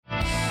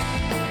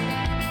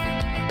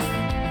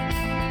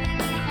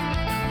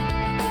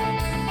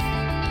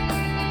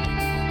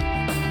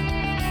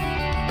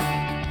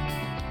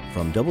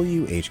From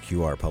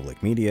WHQR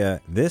Public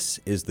Media, this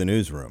is The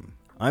Newsroom.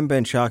 I'm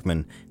Ben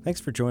Schachman. Thanks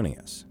for joining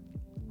us.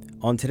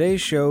 On today's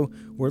show,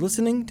 we're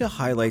listening to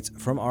highlights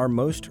from our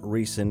most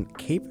recent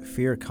Cape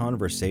Fear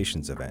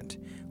Conversations event,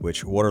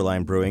 which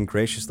Waterline Brewing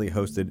graciously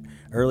hosted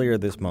earlier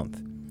this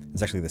month.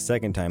 It's actually the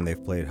second time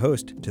they've played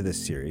host to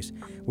this series,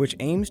 which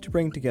aims to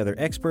bring together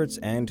experts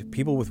and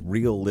people with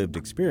real lived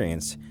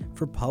experience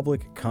for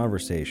public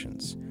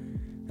conversations.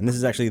 And this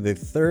is actually the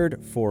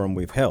third forum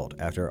we've held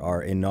after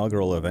our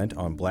inaugural event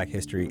on Black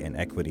history and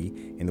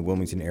equity in the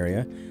Wilmington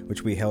area,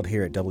 which we held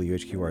here at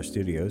WHQR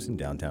Studios in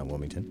downtown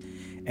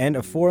Wilmington, and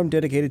a forum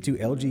dedicated to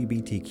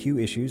LGBTQ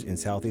issues in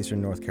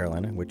southeastern North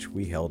Carolina, which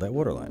we held at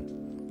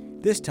Waterline.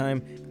 This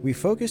time, we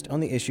focused on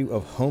the issue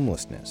of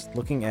homelessness,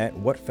 looking at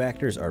what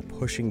factors are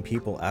pushing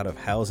people out of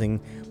housing,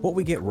 what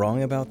we get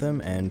wrong about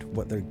them, and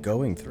what they're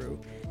going through,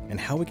 and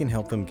how we can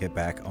help them get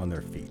back on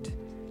their feet.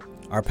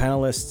 Our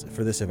panelists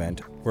for this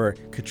event were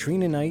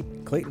Katrina Knight,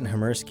 Clayton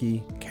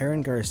Hammerski,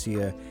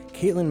 Garcia,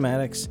 Katelyn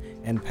Mattox,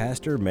 and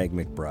Pastor Meg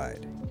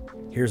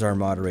McBride. Here's our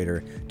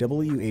moderator,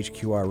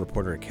 WHQR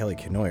reporter Kelly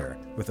Kenoyer,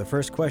 with the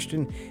first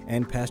question,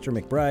 and Pastor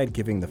McBride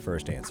giving the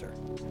first answer.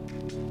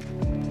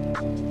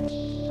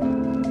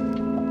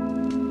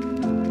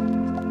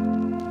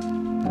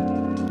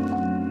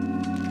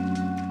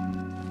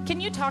 Can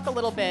you talk a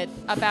little bit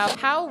about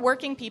how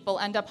working people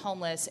end up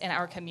homeless in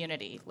our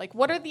community? Like,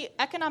 what are the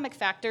economic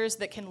factors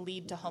that can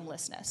lead to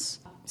homelessness?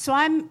 So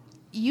I'm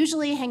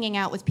usually hanging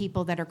out with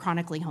people that are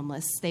chronically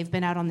homeless. They've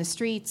been out on the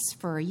streets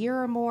for a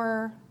year or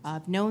more.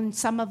 I've known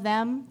some of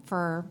them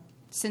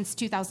since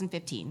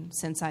 2015,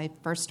 since I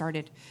first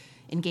started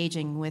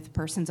engaging with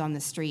persons on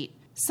the street.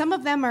 Some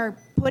of them are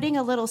putting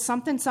a little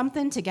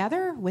something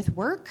together with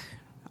work.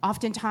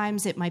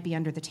 Oftentimes it might be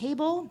under the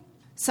table.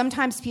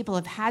 Sometimes people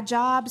have had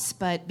jobs,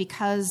 but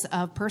because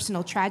of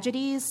personal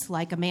tragedies,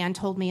 like a man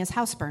told me his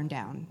house burned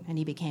down and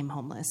he became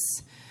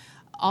homeless.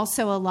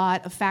 Also, a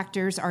lot of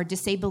factors are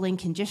disabling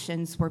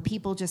conditions where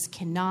people just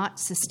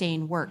cannot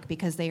sustain work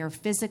because they are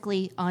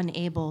physically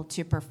unable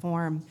to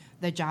perform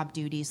the job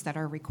duties that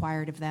are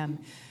required of them,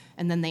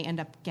 and then they end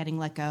up getting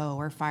let go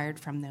or fired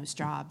from those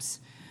jobs.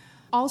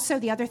 Also,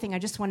 the other thing I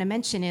just want to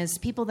mention is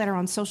people that are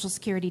on Social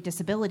Security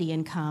disability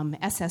income,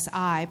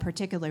 SSI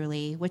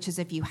particularly, which is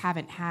if you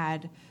haven't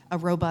had a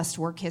robust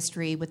work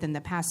history within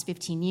the past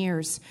 15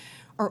 years,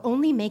 are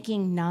only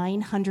making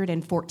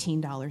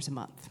 $914 a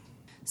month.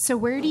 So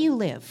where do you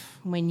live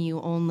when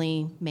you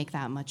only make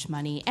that much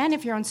money? And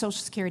if you're on Social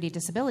Security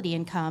disability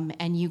income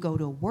and you go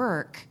to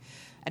work,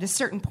 at a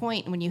certain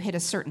point, when you hit a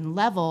certain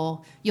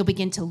level, you'll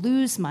begin to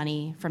lose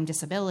money from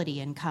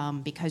disability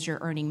income because you're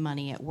earning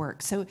money at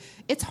work. So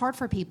it's hard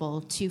for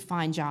people to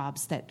find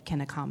jobs that can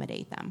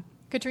accommodate them.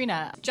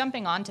 Katrina,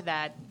 jumping onto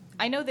that,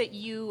 I know that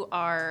you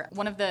are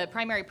one of the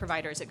primary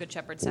providers at Good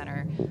Shepherd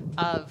Center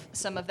of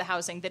some of the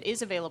housing that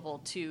is available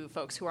to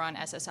folks who are on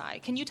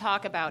SSI. Can you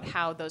talk about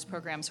how those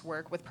programs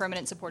work with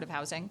permanent supportive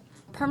housing?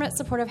 Permanent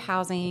supportive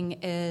housing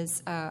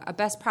is a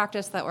best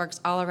practice that works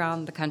all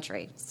around the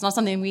country. It's not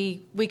something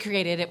we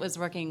created. It was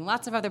working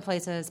lots of other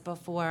places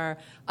before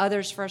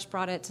others first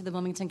brought it to the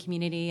Wilmington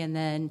community, and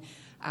then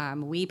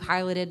we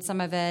piloted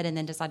some of it and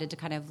then decided to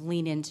kind of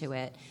lean into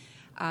it.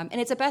 And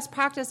it's a best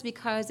practice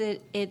because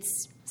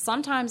it's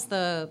sometimes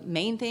the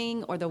main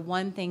thing or the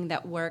one thing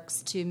that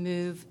works to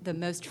move the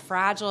most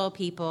fragile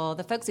people,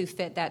 the folks who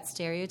fit that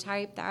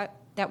stereotype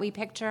that we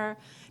picture,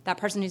 that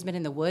person who's been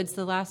in the woods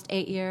the last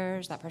 8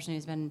 years, that person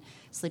who's been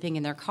sleeping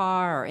in their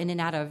car or in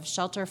and out of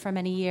shelter for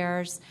many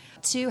years,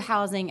 to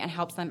housing and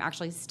helps them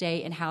actually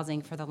stay in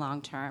housing for the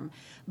long term.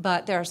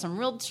 But there are some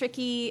real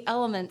tricky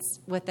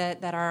elements with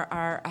it that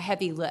are a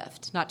heavy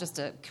lift, not just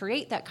to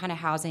create that kind of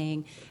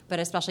housing, but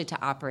especially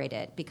to operate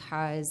it.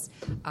 Because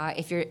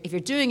if you're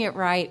doing it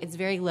right, it's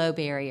very low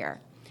barrier.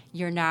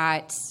 You're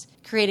not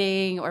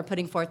creating or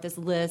putting forth this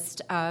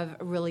list of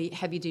really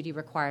heavy-duty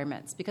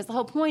requirements, because the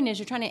whole point is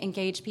you're trying to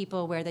engage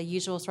people where the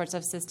usual sorts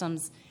of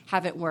systems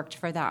haven't worked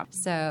for them.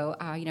 So,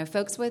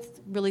 folks with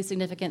really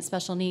significant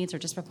special needs are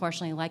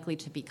disproportionately likely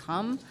to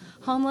become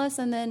homeless,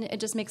 and then it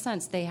just makes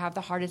sense. They have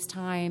the hardest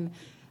time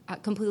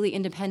completely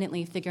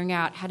independently figuring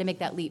out how to make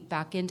that leap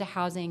back into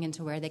housing and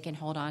to where they can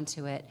hold on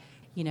to it.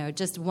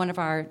 Just one of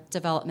our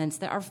developments,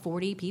 there are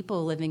 40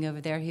 people living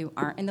over there who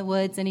aren't in the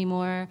woods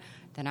anymore.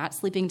 They're not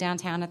sleeping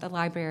downtown at the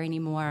library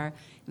anymore.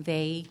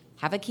 They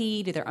have a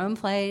key to their own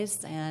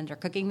place and are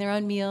cooking their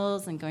own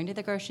meals and going to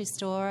the grocery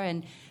store.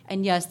 And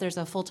yes, there's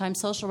a full-time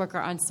social worker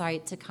on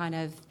site to kind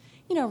of,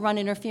 run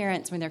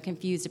interference when they're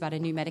confused about a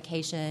new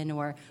medication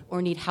or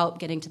need help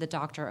getting to the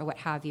doctor or what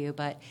have you.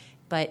 But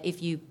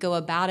if you go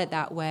about it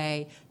that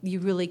way,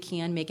 you really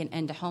can make an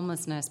end to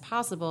homelessness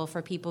possible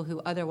for people who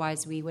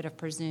otherwise we would have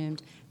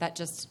presumed that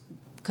just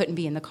couldn't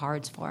be in the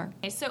cards for.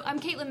 So I'm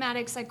Katelyn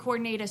Mattox. I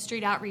coordinate a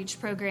street outreach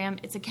program.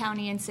 It's a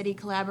county and city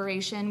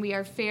collaboration. We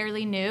are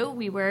fairly new.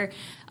 We were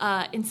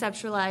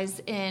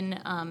conceptualized in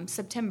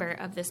September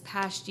of this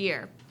past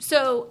year.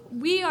 So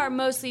we are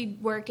mostly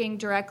working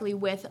directly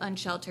with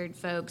unsheltered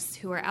folks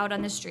who are out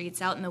on the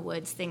streets, out in the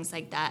woods, things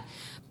like that.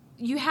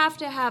 you have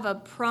to have a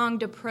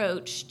pronged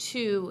approach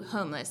to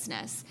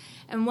homelessness.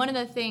 And one of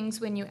the things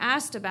when you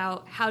asked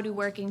about how do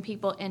working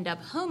people end up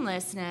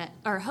homeless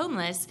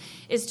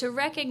is to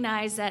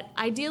recognize that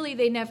ideally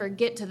they never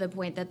get to the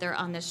point that they're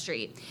on the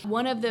street.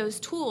 One of those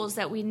tools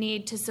that we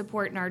need to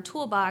support in our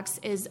toolbox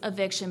is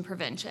eviction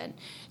prevention.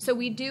 So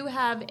we do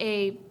have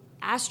a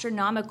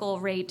astronomical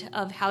rate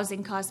of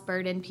housing cost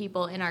burden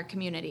people in our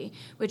community,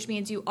 which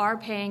means you are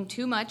paying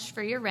too much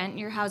for your rent and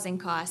your housing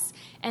costs,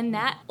 and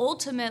that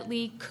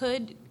ultimately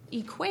could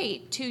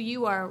equate to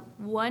you are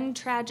one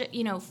tragic,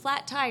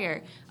 flat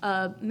tire,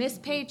 a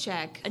missed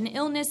paycheck, an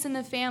illness in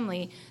the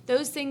family,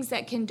 those things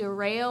that can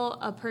derail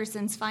a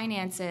person's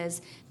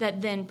finances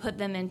that then put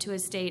them into a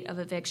state of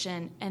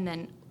eviction and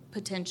then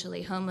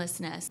potentially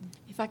homelessness.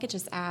 If I could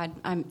just add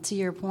to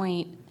your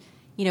point,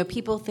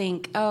 people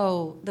think,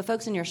 oh, the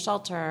folks in your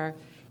shelter,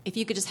 if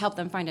you could just help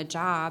them find a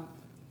job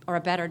or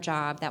a better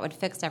job, that would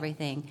fix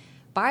everything.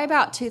 By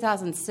about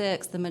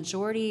 2006, the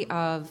majority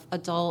of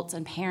adults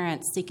and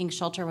parents seeking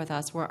shelter with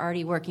us were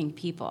already working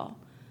people.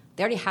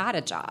 They already had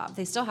a job.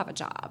 They still have a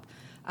job.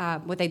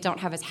 What they don't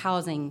have is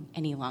housing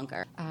any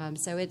longer.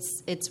 So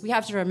we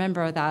have to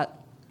remember that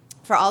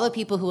for all the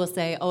people who will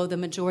say, oh, the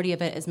majority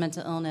of it is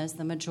mental illness,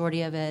 the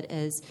majority of it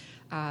is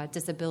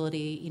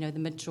disability, the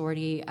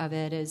majority of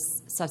it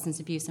is substance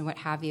abuse and what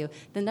have you.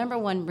 The number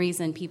one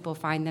reason people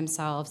find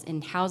themselves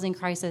in housing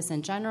crisis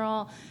in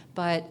general,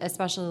 but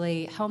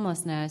especially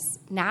homelessness,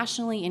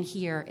 nationally and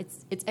here,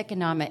 it's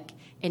economic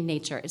in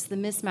nature. It's the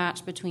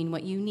mismatch between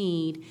what you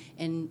need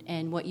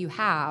and what you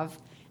have.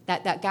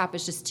 That gap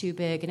is just too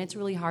big, and it's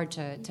really hard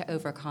to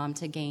overcome,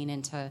 to gain,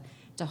 and to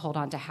hold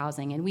on to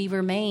housing. And we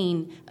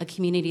remain a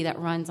community that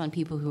runs on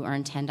people who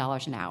earn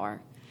 $10 an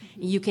hour.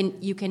 You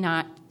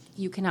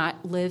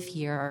cannot live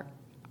here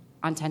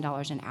on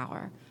 $10 an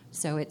hour.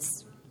 So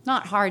it's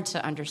not hard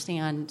to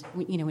understand,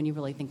 when you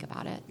really think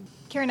about it.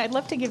 Karen, I'd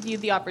love to give you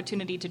the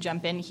opportunity to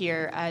jump in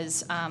here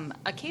as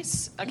a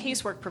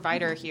casework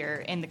provider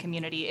here in the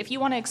community. If you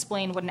want to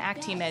explain what an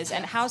ACT team is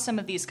and how some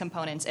of these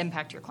components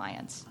impact your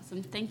clients.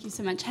 Awesome. Thank you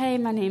so much. Hey,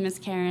 my name is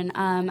Karen.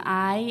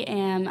 I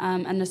am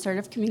an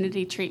assertive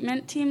community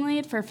treatment team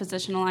lead for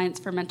Physician Alliance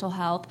for Mental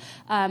Health.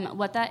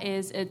 What that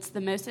is, it's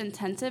the most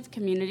intensive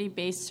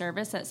community-based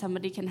service that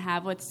somebody can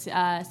have with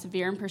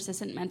severe and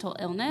persistent mental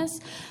illness.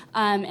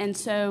 And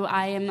so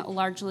I am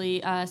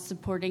largely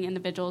supporting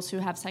individuals who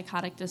have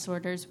psychotic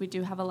disorders. We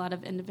do have a lot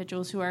of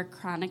individuals who are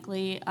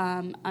chronically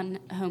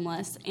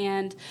homeless,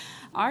 and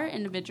our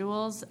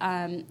individuals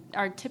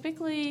are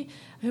typically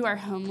who are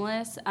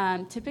homeless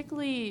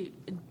typically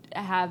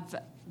have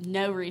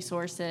no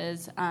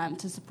resources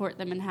to support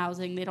them in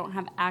housing. They don't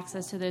have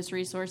access to those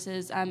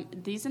resources.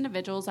 These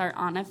individuals are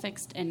on a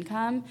fixed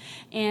income,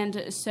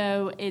 and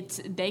so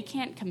they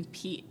can't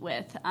compete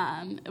with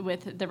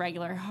the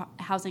regular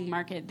housing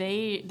market.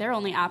 Their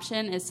only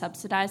option is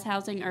subsidized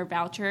housing or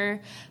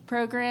voucher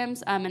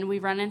programs, and we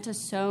run into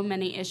so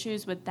many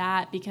issues with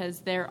that because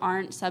there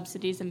aren't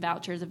subsidies and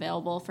vouchers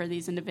available for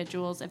these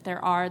individuals. If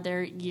there are,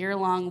 they're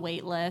year-long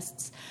wait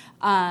lists,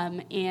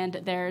 and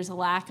there's a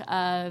lack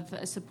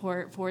of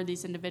support for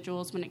these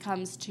individuals when it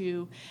comes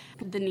to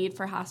the need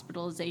for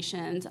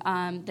hospitalizations.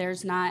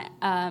 There's not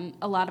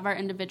a lot of our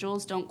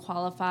individuals don't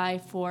qualify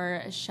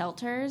for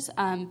shelters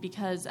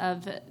because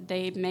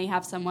they may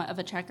have somewhat of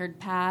a checkered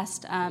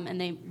past, and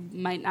they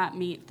might not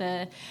meet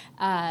the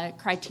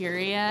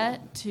criteria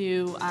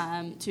to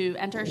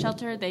enter a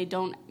shelter. They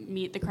don't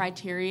meet the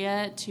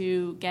criteria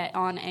to get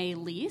on a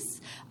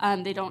lease.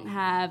 They don't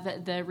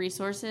have the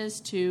resources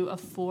to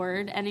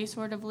afford any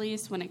sort of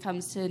lease when it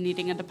comes to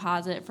needing a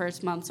deposit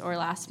first month's or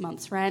last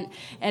month's rent.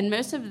 And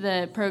most of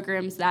the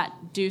programs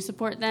that do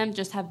support them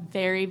just have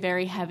very,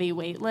 very heavy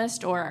wait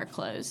list or are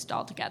closed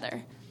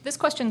altogether. This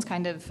question's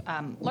kind of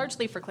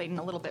largely for Clayton,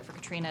 a little bit for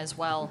Katrina as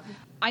well.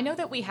 I know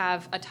that we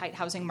have a tight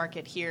housing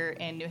market here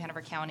in New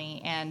Hanover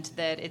County and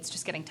that it's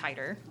just getting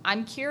tighter.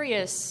 I'm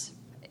curious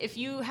if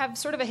you have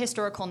sort of a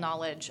historical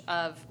knowledge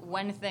of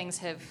when things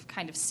have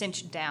kind of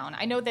cinched down.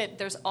 I know that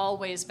there's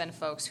always been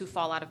folks who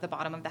fall out of the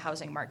bottom of the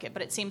housing market,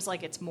 but it seems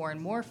like it's more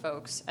and more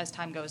folks as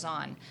time goes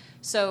on.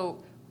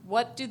 So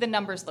what do the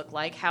numbers look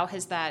like? How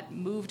has that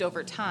moved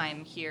over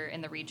time here in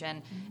the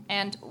region?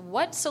 And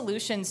what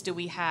solutions do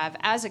we have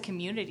as a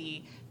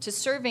community to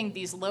serving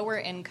these lower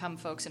income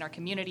folks in our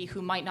community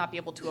who might not be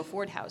able to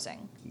afford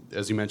housing?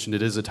 As you mentioned,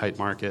 it is a tight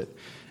market,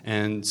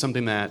 and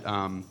something that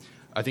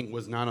I think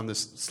was not on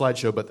this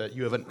slideshow, but that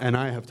you have and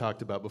I have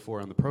talked about before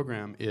on the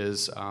program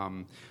is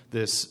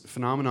this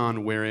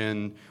phenomenon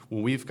wherein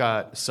when we've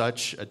got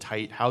such a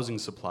tight housing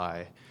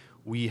supply,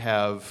 we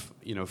have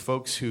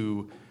folks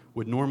who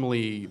would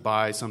normally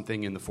buy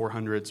something in the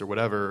 400s or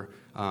whatever,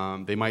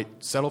 they might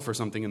settle for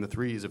something in the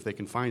 3s if they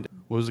can find it.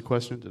 What was the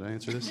question? Did I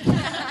answer this?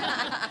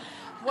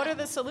 What are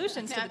the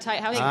solutions to the tight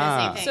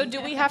housing? So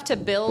do we have to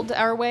build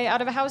our way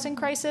out of a housing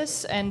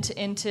crisis and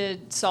into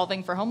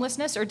solving for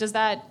homelessness, or does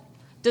that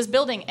Does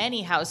building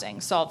any housing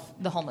solve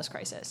the homeless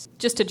crisis?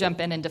 Just to jump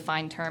in and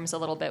define terms a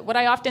little bit, what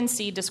I often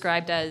see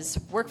described as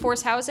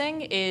workforce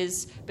housing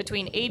is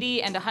between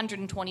 80 and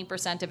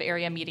 120% of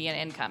area median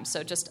income.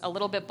 So just a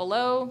little bit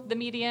below the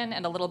median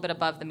and a little bit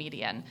above the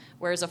median.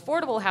 Whereas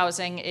affordable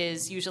housing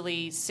is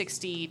usually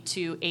 60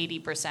 to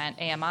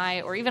 80%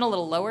 AMI, or even a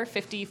little lower,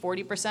 50,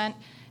 40%.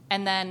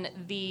 And then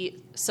the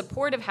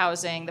supportive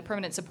housing, the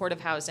permanent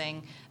supportive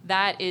housing,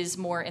 that is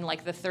more in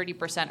like the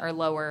 30% or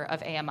lower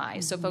of AMI.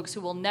 Mm-hmm. So folks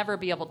who will never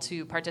be able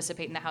to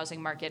participate in the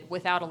housing market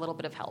without a little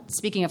bit of help.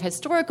 Speaking of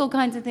historical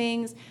kinds of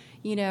things,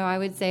 I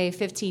would say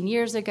 15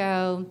 years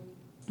ago,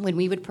 when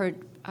we would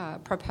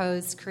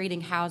propose creating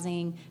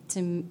housing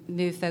to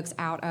move folks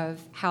out of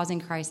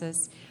housing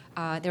crisis,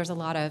 there's a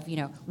lot of,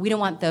 we don't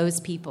want those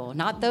people,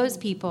 not those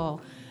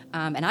people.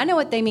 And I know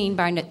what they mean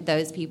by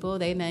those people.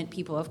 They meant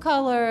people of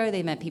color.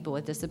 They meant people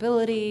with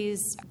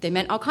disabilities. They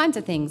meant all kinds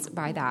of things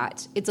by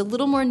that. It's a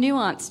little more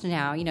nuanced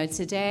now.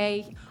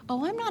 Today,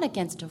 I'm not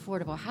against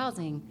affordable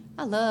housing.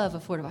 I love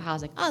affordable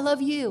housing. I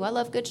love you. I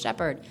love Good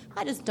Shepherd.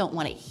 I just don't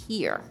want it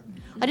here.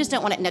 I just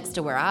don't want it next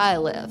to where I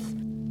live.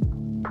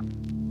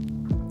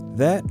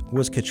 That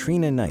was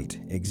Katrina Knight,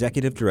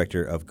 Executive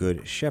Director of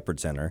Good Shepherd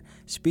Center,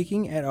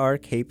 speaking at our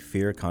Cape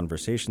Fear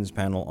Conversations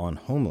panel on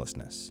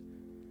homelessness.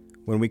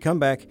 When we come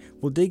back,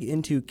 we'll dig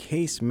into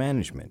case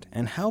management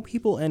and how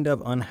people end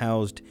up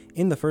unhoused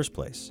in the first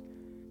place.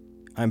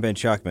 I'm Ben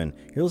Schachtman.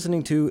 You're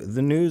listening to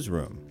The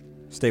Newsroom.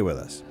 Stay with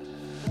us.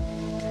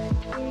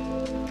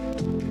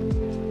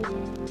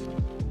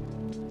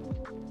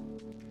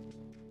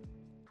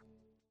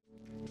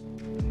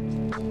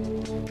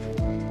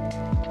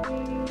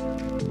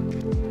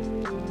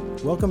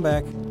 Welcome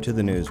back to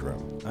The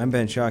Newsroom. I'm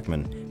Ben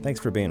Schachtman.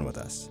 Thanks for being with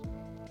us.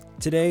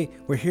 Today,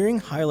 we're hearing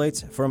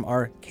highlights from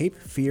our Cape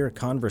Fear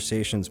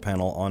Conversations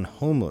panel on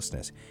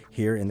homelessness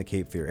here in the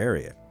Cape Fear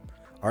area.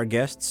 Our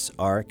guests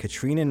are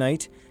Katrina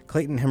Knight,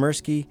 Clayton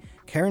Hammerski,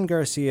 Karen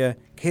Garcia,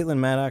 Katelyn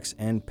Mattox,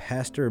 and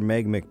Pastor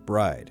Meg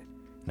McBride.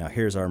 Now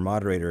here's our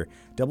moderator,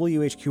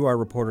 WHQR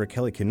reporter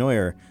Kelly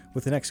Kenoyer,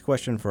 with the next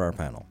question for our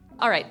panel.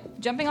 All right,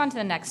 jumping on to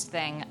the next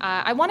thing,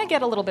 I want to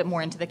get a little bit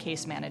more into the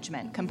case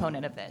management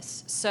component of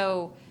this.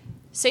 So,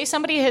 say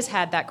somebody has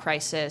had that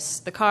crisis,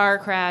 the car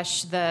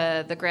crash,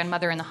 the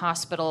grandmother in the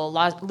hospital,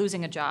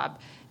 losing a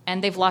job,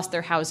 and they've lost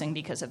their housing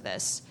because of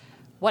this.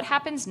 What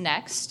happens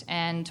next,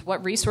 and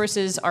what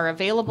resources are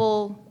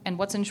available, and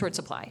what's in short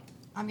supply?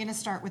 I'm going to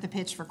start with a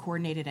pitch for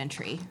coordinated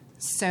entry.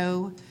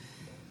 So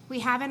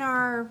we have in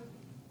our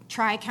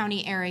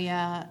Tri-County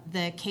area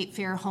the Cape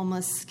Fear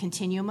Homeless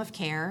Continuum of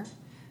Care.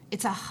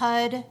 It's a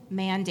HUD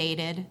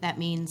mandated. That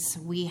means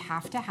we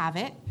have to have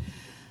it.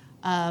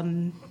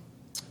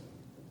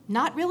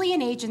 Not really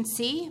an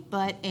agency,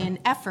 but an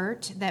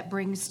effort that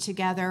brings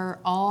together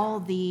all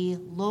the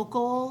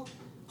local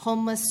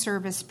homeless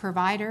service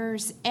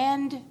providers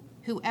and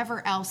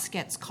whoever else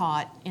gets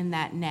caught in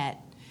that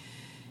net.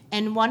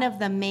 And one of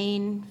the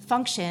main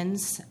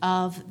functions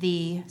of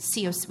the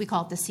COC, we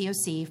call it the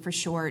COC for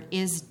short,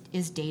 is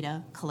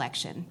data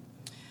collection.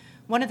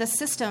 One of the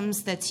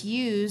systems that's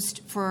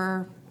used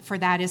for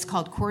that is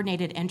called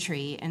coordinated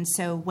entry. And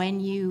so when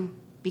you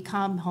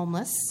become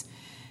homeless,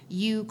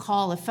 you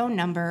call a phone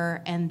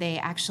number and they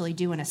actually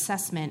do an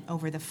assessment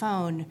over the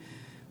phone,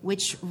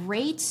 which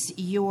rates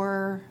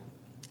your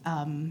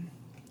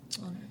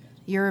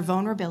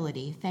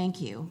vulnerability. Thank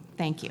you.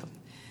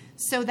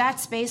 So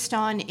that's based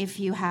on if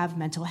you have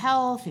mental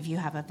health, if you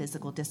have a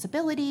physical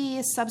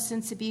disability,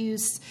 substance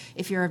abuse,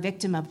 if you're a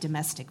victim of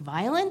domestic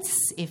violence,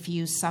 if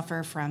you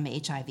suffer from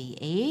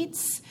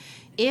HIV/AIDS,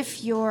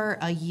 if you're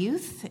a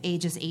youth,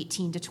 ages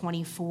 18 to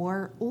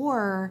 24,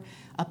 or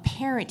a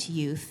parent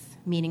youth,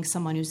 meaning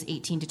someone who's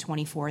 18 to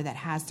 24 that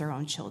has their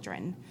own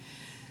children.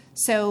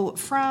 So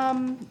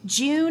from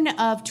June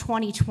of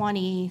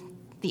 2020,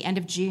 the end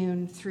of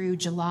June, through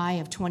July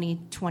of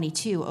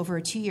 2022, over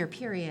a 2-year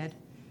period,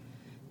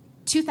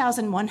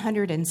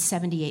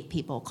 2,178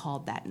 people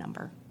called that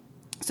number.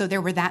 So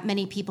there were that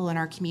many people in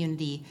our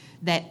community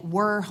that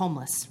were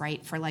homeless,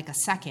 right, for like a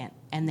second,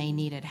 and they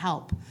needed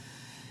help.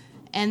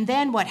 And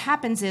then what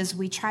happens is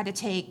we try to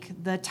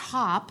take the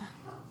top,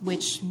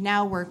 which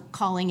now we're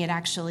calling it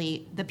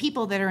actually the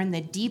people that are in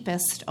the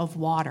deepest of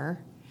water,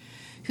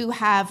 who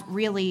have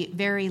really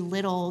very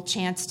little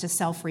chance to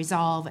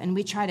self-resolve, and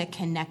we try to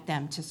connect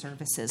them to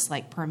services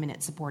like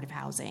permanent supportive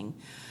housing,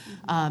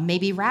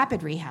 maybe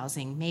rapid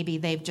rehousing. Maybe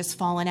they've just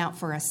fallen out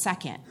for a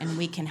second, and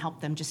we can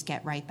help them just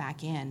get right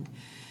back in.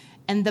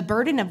 And the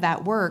burden of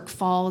that work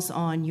falls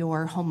on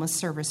your homeless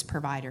service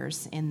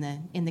providers in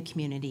the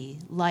community,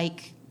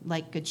 like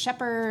Good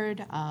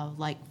Shepherd,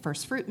 like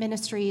First Fruit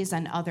Ministries,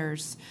 and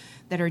others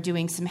that are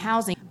doing some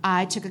housing.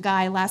 I took a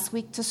guy last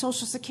week to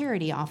Social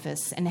Security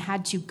office and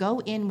had to go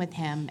in with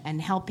him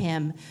and help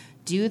him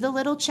do the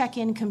little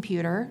check-in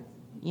computer,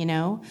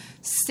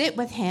 sit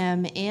with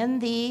him in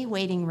the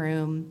waiting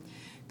room,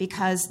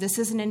 because this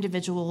is an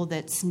individual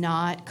that's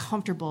not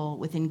comfortable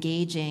with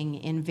engaging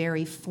in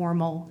very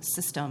formal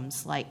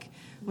systems. Like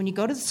when you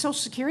go to the Social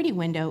Security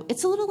window,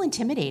 it's a little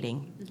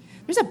intimidating.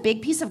 there's a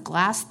big piece of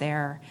glass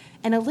there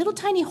and a little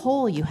tiny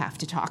hole you have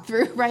to talk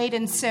through, right?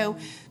 And so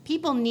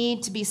people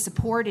need to be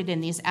supported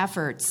in these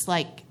efforts.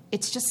 Like,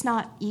 it's just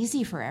not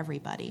easy for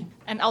everybody.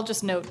 And I'll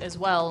just note as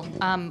well,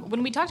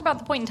 when we talked about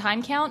the point in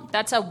time count,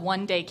 that's a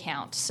one-day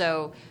count.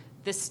 So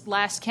this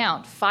last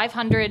count,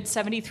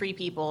 573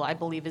 people, I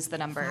believe, is the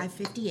number.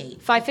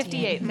 558.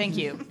 558, thank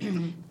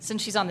you.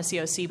 Since she's on the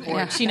COC board,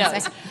 Yeah. she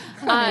knows.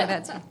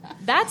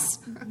 That's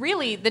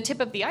really the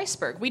tip of the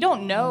iceberg. We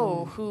don't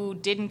know who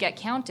didn't get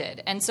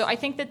counted. And so I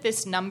think that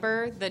this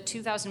number, the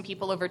 2,000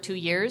 people over 2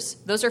 years,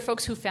 those are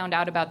folks who found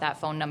out about that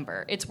phone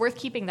number. It's worth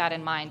keeping that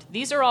in mind.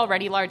 These are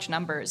already large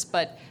numbers,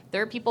 but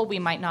there are people we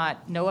might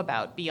not know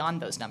about beyond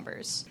those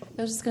numbers.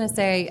 I was just going to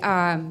say,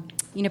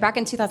 back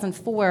in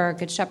 2004,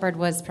 Good Shepherd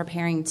was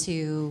preparing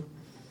to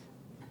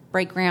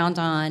break ground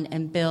on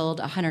and build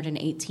a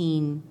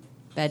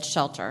 118-bed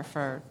shelter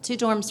for 2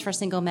 dorms for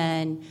single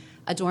men,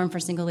 a dorm for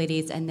single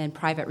ladies, and then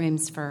private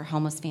rooms for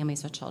homeless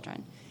families with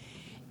children.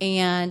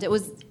 And it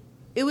was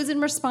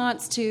in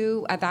response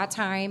to, at that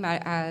time,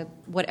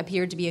 what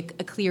appeared to be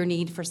a clear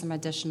need for some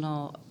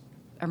additional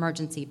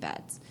emergency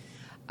beds.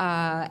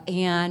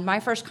 And my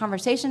first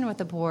conversation with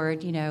the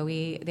board,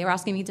 they were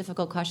asking me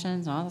difficult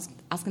questions, and I was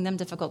asking them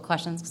difficult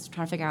questions,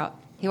 trying to figure out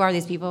who are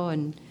these people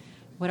and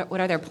what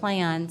are their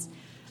plans.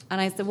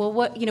 And I said, well,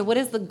 what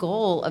is the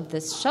goal of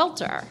this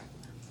shelter?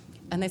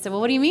 And they said,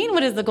 well, what do you mean,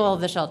 what is the goal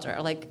of the shelter?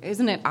 Like,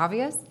 isn't it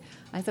obvious?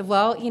 I said,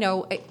 well,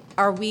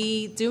 are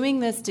we doing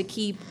this to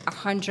keep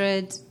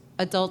 100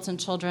 adults and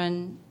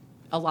children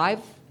alive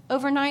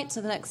overnight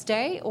to the next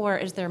day, or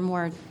is there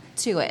more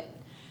to it?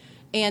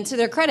 And to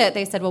their credit,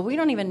 they said, well, we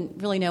don't even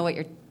know what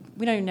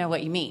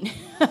you mean,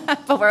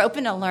 but we're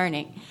open to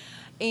learning.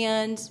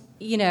 And,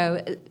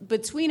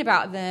 between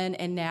about then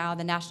and now,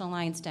 the National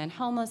Alliance to End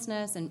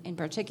Homelessness, in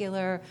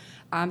particular,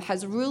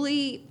 has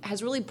really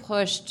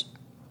pushed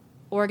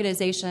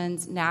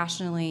organizations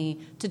nationally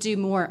to do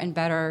more and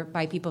better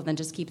by people than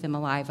just keep them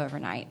alive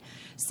overnight.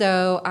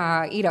 So,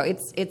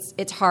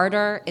 it's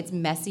harder, it's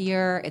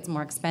messier, it's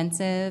more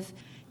expensive.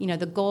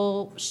 The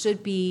goal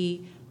should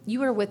be,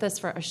 you are with us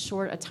for as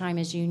short a time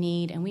as you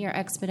need, and we are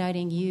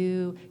expediting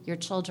you, your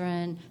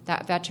children,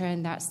 that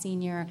veteran, that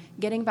senior,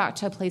 getting back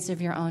to a place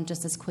of your own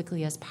just as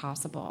quickly as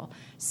possible.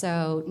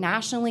 So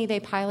nationally, they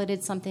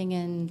piloted something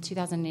in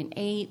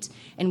 2008,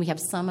 and we have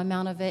some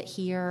amount of it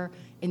here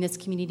in this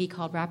community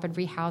called rapid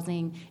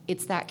rehousing.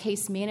 It's that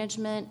case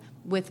management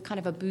with kind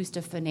of a boost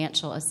of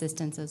financial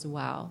assistance as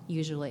well,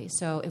 usually.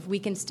 So if we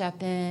can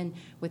step in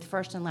with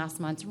first and last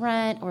month's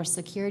rent or a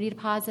security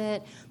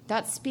deposit,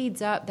 that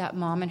speeds up that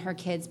mom and her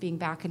kids being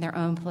back in their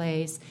own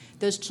place,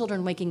 those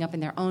children waking up in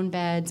their own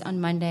beds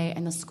on Monday,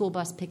 and the school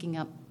bus picking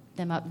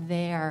them up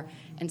there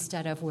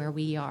instead of where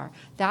we are.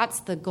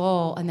 That's the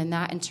goal, and then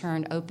that in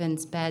turn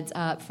opens beds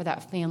up for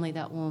that family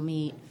that will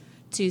meet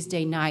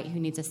Tuesday night who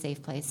needs a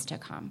safe place to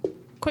come.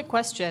 Quick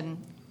question.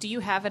 Do you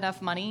have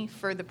enough money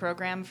for the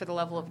program for the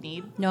level of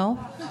need? No.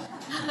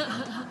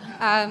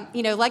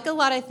 Like a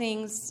lot of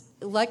things,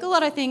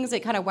 it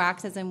kind of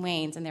waxes and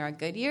wanes, and there are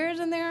good years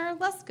and there are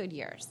less good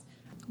years.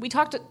 We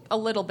talked a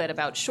little bit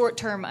about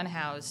short-term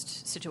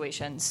unhoused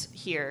situations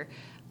here.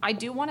 I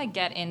do want to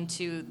get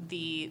into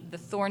the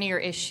thornier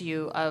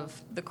issue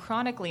of the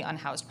chronically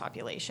unhoused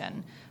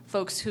population,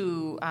 folks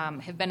who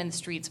have been in the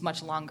streets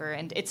much longer,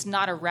 and it's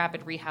not a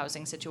rapid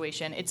rehousing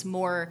situation. It's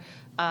more,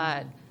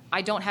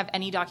 I don't have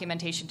any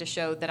documentation to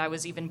show that I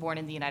was even born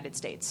in the United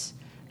States,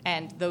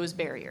 and those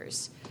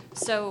barriers.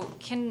 So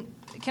can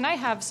I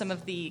have some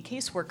of the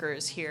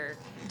caseworkers here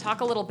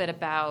talk a little bit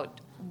about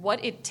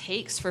what it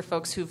takes for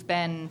folks who've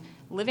been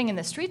living in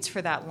the streets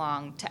for that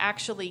long to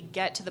actually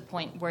get to the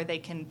point where they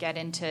can get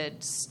into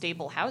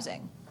stable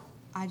housing?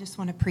 I just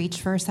want to preach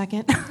for a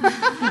second.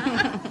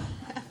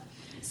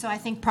 So I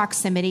think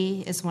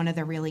proximity is one of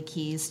the really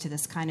keys to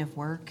this kind of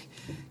work.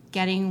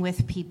 Getting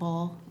with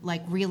people,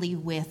 like really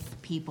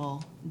with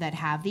people that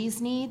have these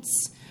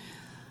needs,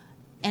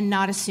 and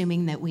not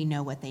assuming that we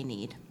know what they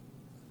need.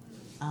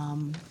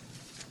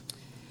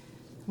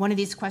 One of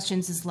these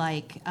questions is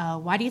like,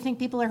 why do you think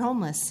people are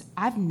homeless?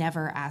 I've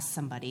never asked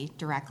somebody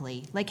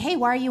directly, like, hey,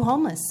 why are you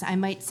homeless? I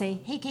might say,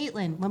 hey,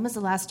 Katelyn, when was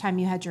the last time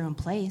you had your own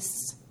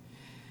place?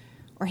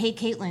 Or, hey,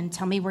 Katelyn,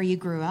 tell me where you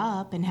grew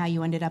up and how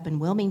you ended up in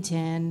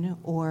Wilmington,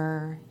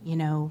 or,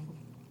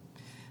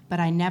 but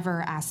I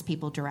never ask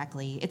people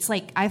directly. It's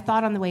like, I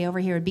thought on the way over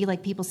here, it'd be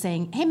like people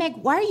saying, hey, Meg,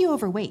 why are you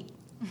overweight?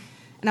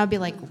 And I'd be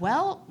like,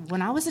 well,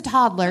 when I was a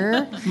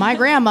toddler, my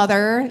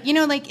grandmother,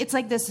 it's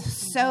like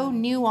this so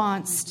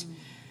nuanced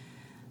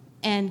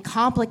and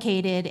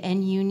complicated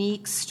and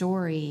unique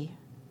story.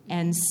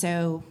 And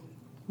so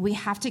we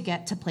have to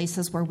get to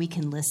places where we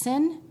can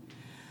listen.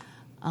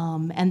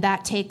 And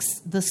that takes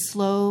the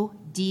slow,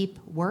 deep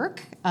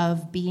work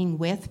of being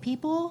with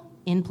people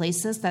in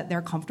places that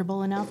they're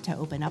comfortable enough to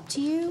open up to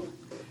you.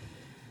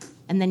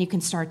 And then you can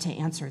start to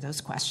answer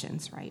those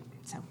questions, right?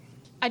 So,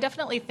 I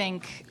definitely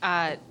think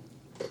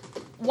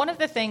One of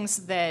the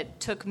things that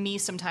took me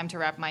some time to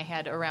wrap my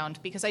head around,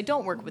 because I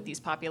don't work with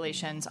these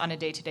populations on a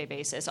day-to-day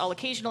basis, I'll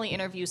occasionally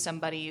interview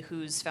somebody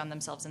who's found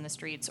themselves in the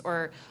streets,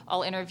 or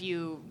I'll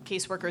interview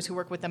caseworkers who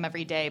work with them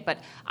every day, but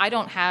I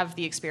don't have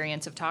the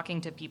experience of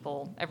talking to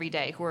people every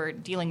day who are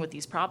dealing with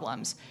these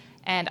problems.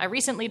 And I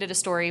recently did a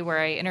story where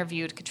I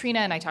interviewed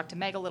Katrina and I talked to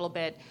Meg a little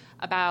bit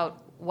about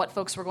what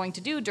folks were going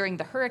to do during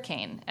the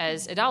hurricane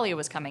as Idalia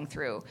was coming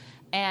through.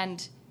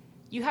 And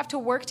you have to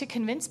work to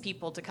convince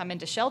people to come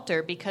into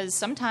shelter, because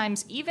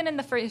sometimes, even in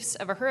the face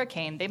of a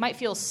hurricane, they might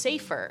feel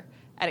safer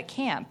at a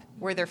camp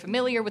where they're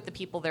familiar with the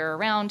people they're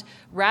around,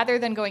 rather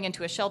than going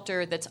into a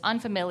shelter that's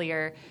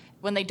unfamiliar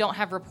when they don't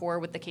have rapport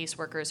with the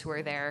caseworkers who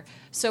are there.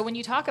 So when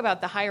you talk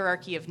about the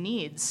hierarchy of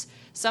needs,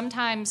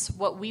 sometimes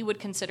what we would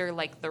consider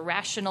like the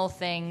rational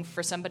thing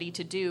for somebody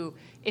to do,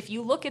 if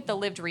you look at the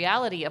lived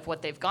reality of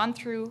what they've gone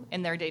through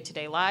in their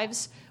day-to-day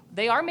lives,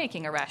 they are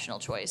making a rational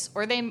choice,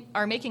 or they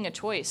are making a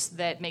choice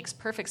that makes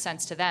perfect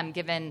sense to them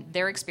given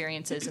their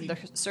experiences and the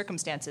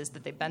circumstances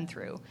that they've been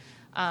through.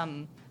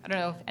 I don't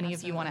know if any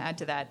of you want to add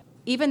to that.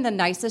 Even the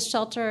nicest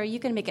shelter, you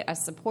can make it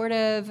as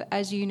supportive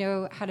as you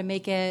know how to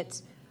make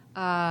it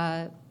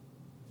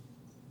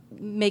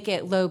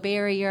low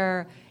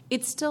barrier.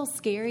 It's still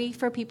scary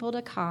for people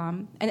to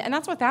come, and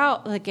that's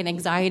without like an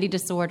anxiety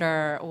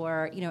disorder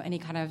or any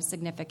kind of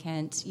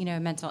significant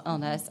mental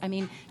illness. I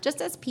mean,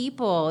 just as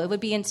people, it would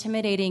be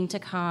intimidating to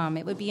come.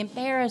 It would be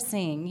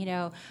embarrassing,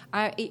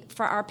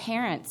 for our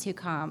parents who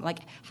come, like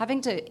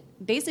having to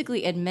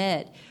basically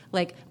admit,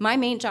 like, my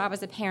main job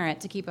as a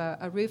parent to keep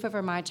a roof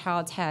over my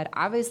child's head.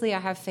 Obviously, I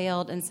have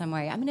failed in some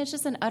way. I mean, it's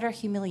just an utter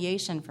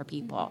humiliation for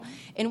people.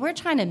 And we're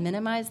trying to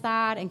minimize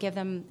that and give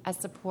them as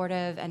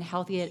supportive and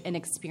healthy an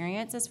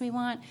experience as we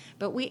want.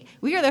 But we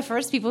are the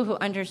first people who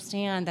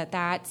understand that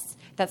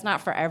that's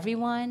not for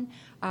everyone.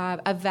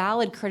 A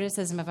valid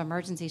criticism of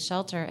emergency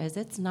shelter is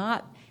it's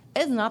not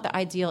the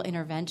ideal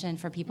intervention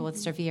for people with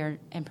severe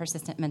and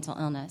persistent mental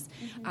illness,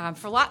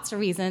 for lots of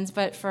reasons,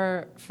 but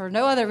for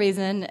no other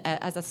reason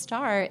as a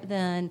start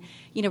than,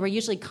 we're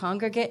usually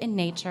congregate in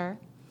nature.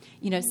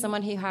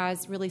 Someone who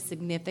has really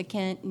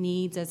significant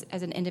needs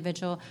as an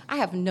individual, I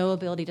have no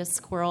ability to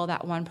squirrel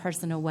that one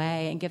person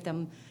away and give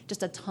them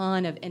just a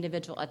ton of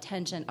individual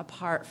attention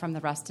apart from the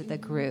rest of the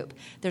group.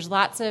 There's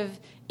lots of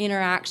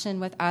interaction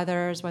with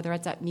others, whether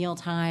it's at meal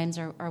times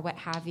or what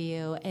have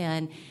you.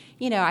 And,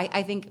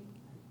 I think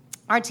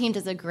our team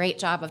does a great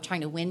job of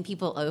trying to win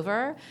people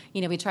over.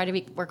 We try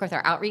to work with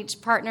our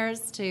outreach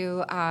partners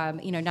to,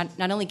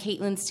 not only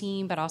Katelyn's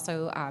team, but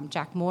also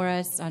Jack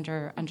Morris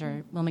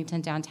under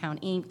Wilmington Downtown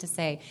Inc. to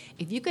say,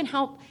 if you can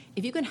help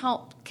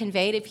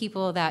convey to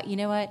people that,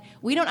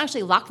 we don't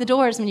actually lock the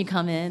doors when you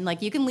come in.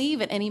 Like, you can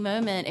leave at any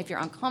moment if you're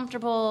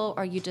uncomfortable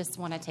or you just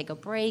want to take a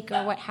break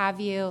or what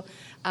have you.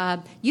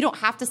 You don't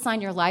have to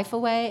sign your life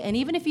away. And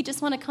even if you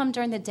just want to come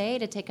during the day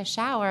to take a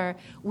shower,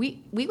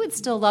 we would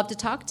still love to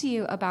talk to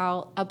you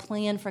about a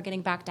plan for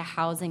getting back to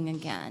housing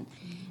again.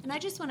 And I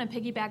just want to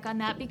piggyback on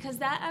that, because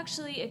that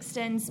actually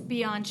extends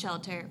beyond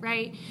shelter,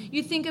 right?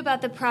 You think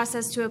about the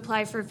process to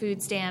apply for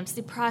food stamps,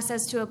 the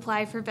process to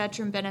apply for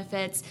veteran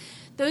benefits.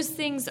 Those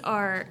things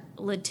are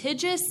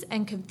litigious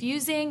and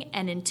confusing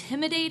and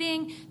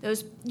intimidating.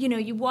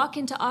 You walk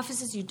into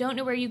offices, you don't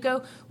know where you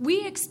go.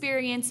 We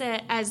experience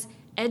it as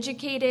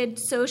educated,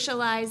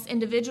 socialized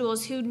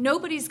individuals who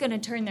nobody's going to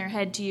turn their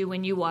head to you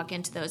when you walk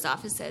into those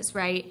offices,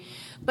 right?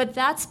 But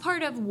that's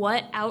part of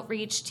what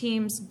outreach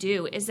teams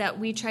do, is that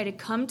we try to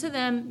come to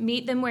them,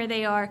 meet them where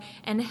they are,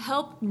 and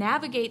help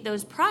navigate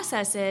those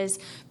processes,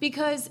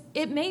 because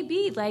it may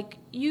be like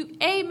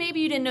maybe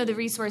you didn't know the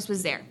resource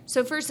was there.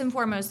 So first and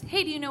foremost,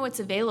 hey, do you know what's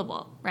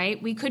available,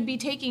 right? We could be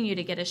taking you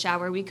to get a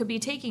shower. We could be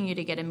taking you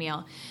to get a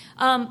meal.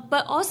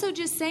 But also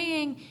just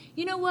saying,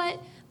 you know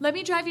what, let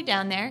me drive you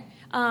down there.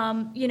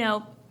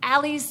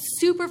 Allie's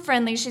super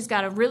friendly. She's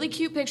got a really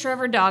cute picture of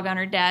her dog on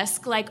her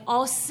desk. Like,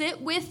 I'll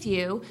sit with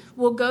you.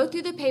 We'll go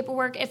through the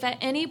paperwork. If at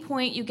any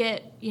point you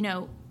get,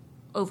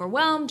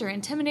 overwhelmed or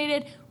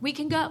intimidated, we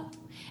can go.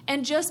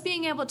 And just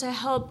being able to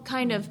help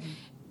kind of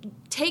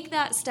take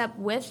that step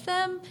with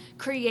them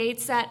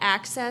creates that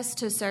access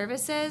to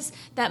services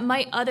that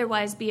might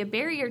otherwise be a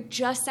barrier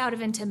just out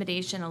of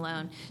intimidation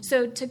alone.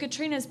 So to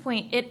Katrina's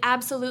point, it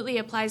absolutely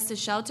applies to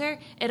shelter.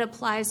 It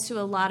applies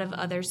to a lot of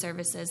other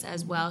services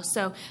as well.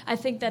 So I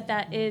think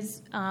that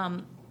is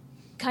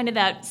kind of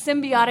that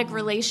symbiotic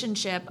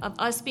relationship of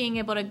us being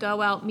able to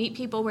go out, meet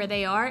people where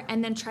they are,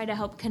 and then try to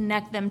help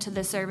connect them to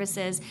the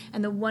services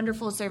and the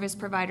wonderful service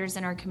providers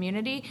in our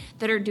community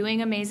that are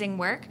doing amazing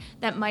work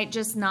that might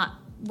just not.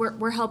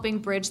 We're helping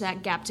bridge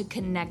that gap to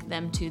connect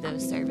them to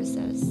those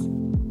services.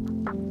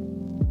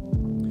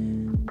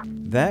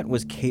 That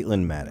was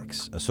Katelyn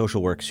Mattox, a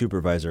social work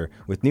supervisor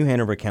with New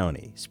Hanover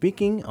County,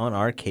 speaking on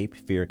our Cape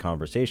Fear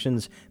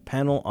Conversations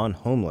panel on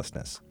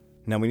homelessness.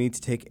 Now we need to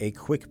take a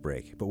quick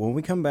break, but when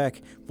we come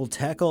back, we'll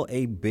tackle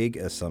a big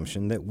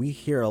assumption that we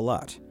hear a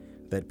lot,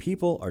 that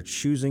people are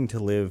choosing to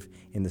live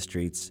in the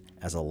streets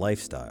as a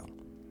lifestyle.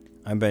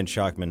 I'm Ben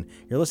Schockman.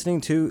 You're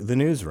listening to The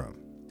Newsroom.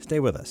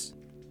 Stay with us.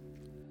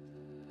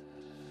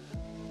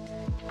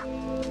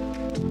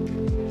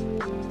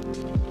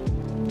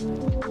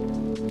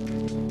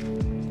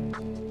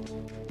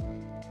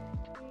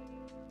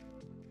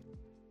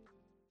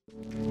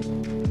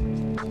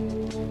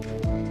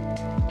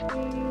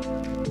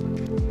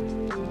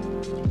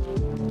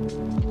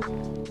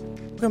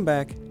 Welcome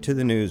back to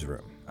the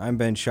newsroom. I'm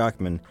Ben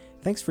Schachman.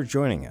 Thanks for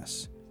joining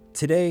us.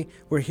 Today,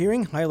 we're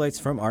hearing highlights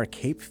from our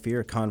Cape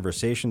Fear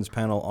Conversations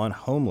panel on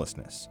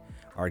homelessness.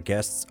 Our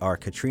guests are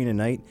Katrina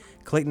Knight,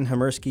 Clayton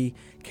Hammerski,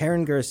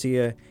 Karen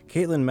Garcia,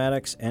 Katelyn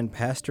Mattox, and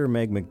Pastor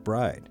Meg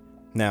McBride.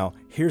 Now,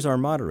 here's our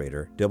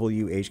moderator,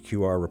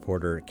 WHQR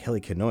reporter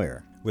Kelly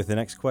Kenoyer, with the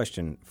next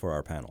question for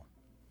our panel.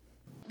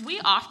 We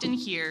often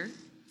hear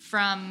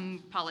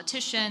from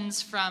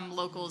politicians, from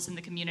locals in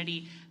the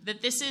community,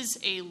 that this is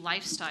a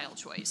lifestyle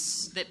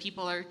choice, that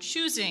people are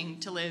choosing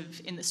to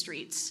live in the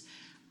streets.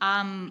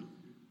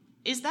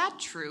 Is that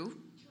true?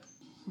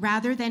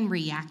 Rather than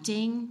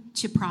reacting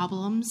to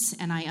problems,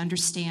 and I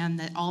understand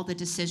that all the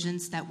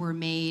decisions that were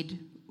made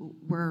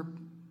were,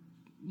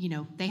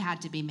 they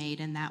had to be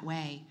made in that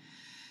way.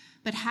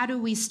 But how do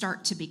we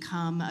start to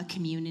become a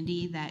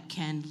community that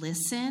can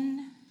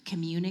listen,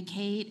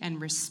 communicate, and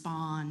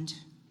respond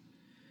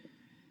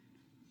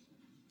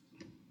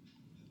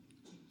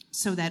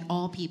so that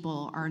all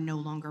people are no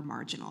longer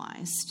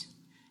marginalized?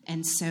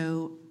 And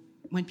so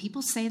when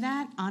people say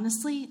that,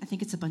 honestly, I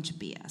think it's a bunch of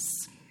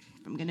BS.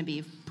 I'm going to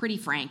be pretty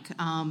frank.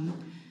 I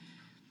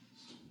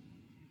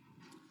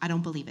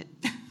don't believe it.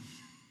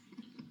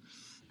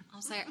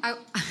 I'll say,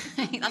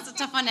 that's a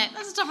tough one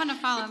to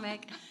follow,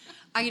 Meg.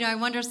 I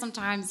wonder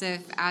sometimes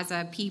if, as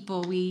a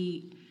people,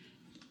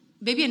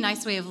 maybe a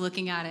nice way of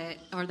looking at it,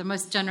 or the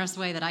most generous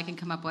way that I can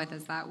come up with,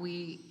 is that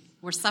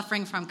we're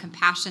suffering from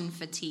compassion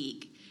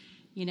fatigue.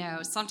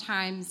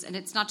 Sometimes, and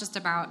it's not just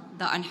about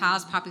the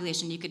unhoused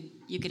population.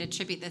 You could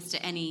attribute this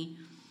to any,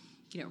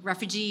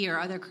 refugee or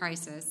other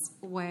crisis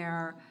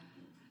where,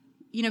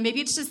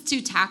 maybe it's just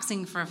too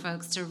taxing for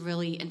folks to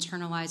really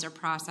internalize or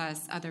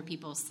process other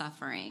people's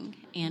suffering,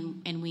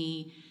 and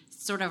we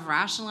sort of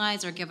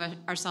rationalize or give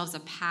ourselves a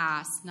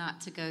pass not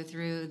to go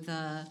through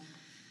the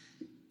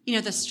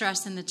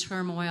stress and the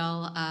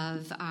turmoil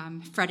of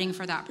fretting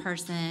for that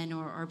person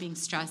or being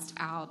stressed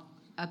out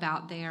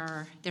about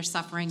their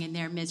suffering and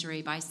their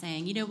misery by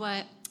saying, you know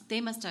what, they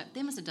must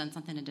have done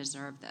something to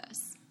deserve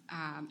this.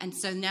 And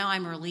so now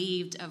I'm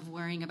relieved of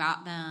worrying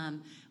about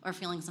them or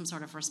feeling some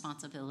sort of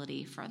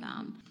responsibility for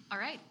them. All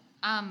right.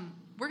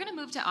 We're going to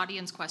move to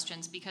audience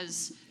questions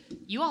because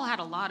you all had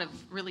a lot of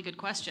really good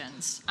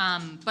questions.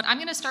 But I'm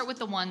going to start with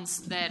the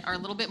ones that are a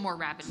little bit more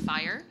rapid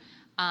fire.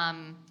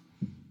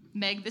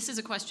 Meg, this is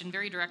a question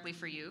very directly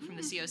for you from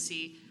the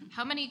COC.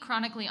 How many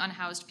chronically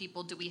unhoused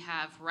people do we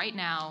have right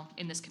now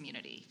in this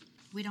community?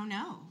 We don't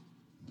know,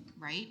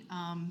 right?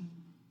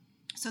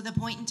 So the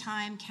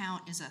point-in-time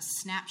count is a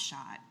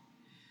snapshot.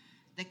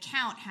 The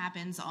count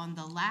happens on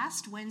the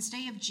last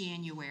Wednesday of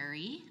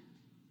January,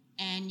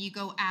 and you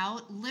go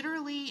out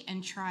literally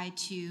and try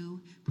to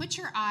put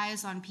your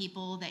eyes on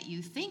people that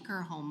you think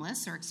are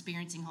homeless or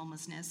experiencing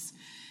homelessness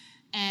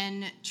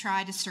and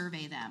try to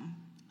survey them.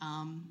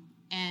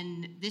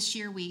 And this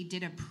year we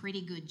did a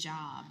pretty good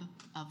job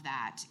of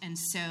that. And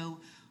so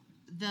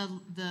the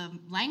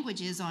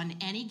language is on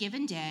any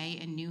given day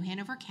in New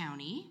Hanover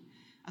County.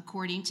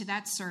 According to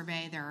that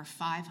survey, there are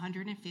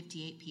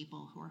 558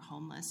 people who are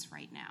homeless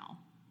right now.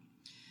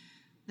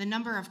 The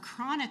number of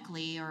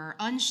chronically or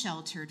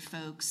unsheltered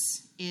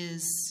folks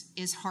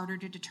is harder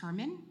to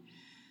determine.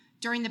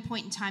 During the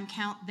point-in-time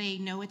count, they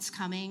know it's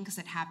coming because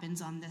it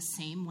happens on the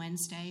same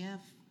Wednesday of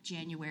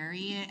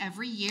January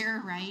every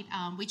year, right?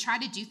 We try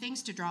to do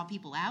things to draw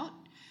people out,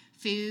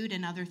 food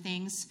and other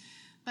things,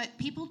 but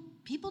people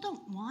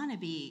don't want to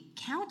be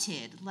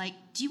counted. Like,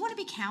 do you want to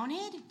be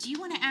counted? Do you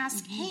want to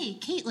ask, hey,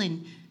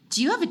 Katelyn,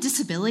 do you have a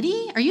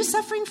disability? Are you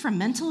suffering from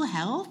mental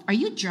health? Are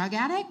you a drug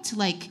addict?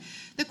 Like,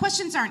 the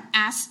questions aren't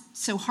asked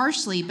so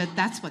harshly, but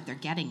that's what they're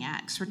getting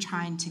at, because we're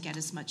trying to get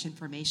as much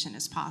information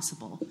as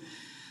possible.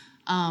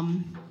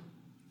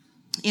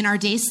 In our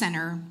day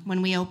center,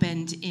 when we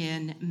opened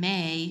in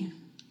May,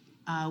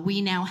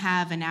 we now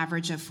have an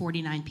average of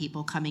 49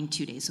 people coming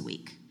 2 days a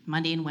week,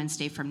 Monday and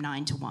Wednesday from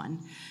 9 to 1.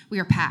 We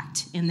are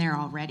packed in there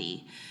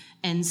already.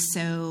 And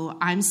so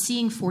I'm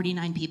seeing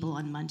 49 people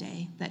on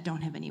Monday that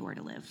don't have anywhere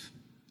to live.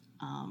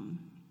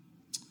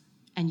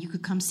 And you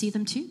could come see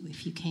them too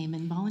if you came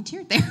and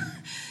volunteered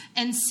there.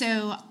 And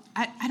so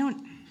I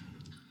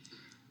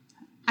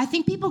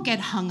think people get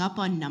hung up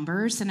on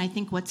numbers, and I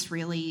think what's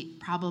really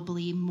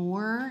probably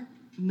more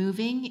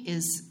moving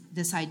is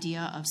this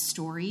idea of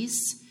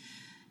stories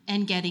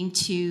and getting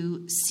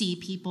to see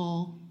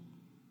people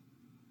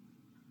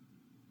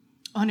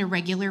on a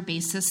regular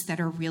basis that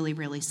are really,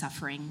 really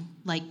suffering.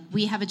 Like,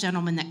 we have a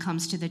gentleman that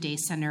comes to the day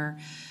center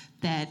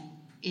that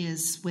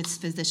is with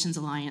Physicians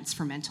Alliance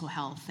for Mental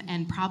Health,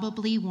 and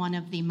probably one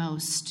of the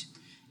most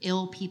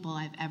ill people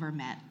I've ever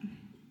met.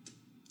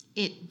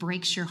 It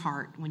breaks your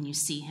heart when you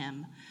see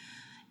him.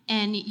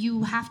 And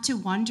you have to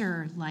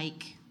wonder,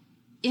 like,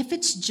 if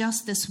it's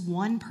just this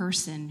one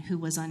person who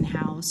was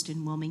unhoused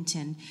in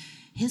Wilmington,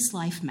 his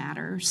life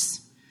matters.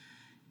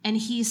 And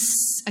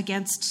he's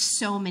against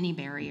so many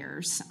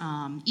barriers.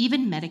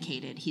 Even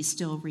medicated, he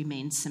still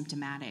remains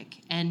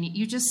symptomatic. And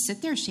you just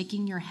sit there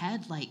shaking your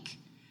head like,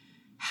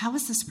 how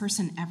is this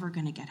person ever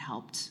going to get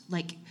helped?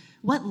 Like,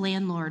 what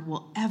landlord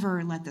will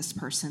ever let this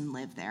person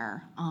live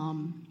there?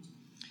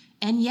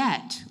 And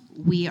yet,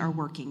 we are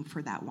working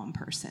for that one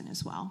person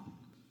as well.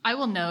 I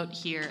will note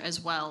here as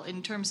well,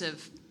 in terms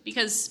of,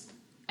 because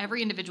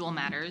every individual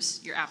matters,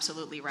 you're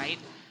absolutely right,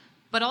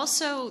 but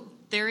also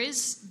there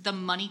is the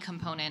money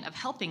component of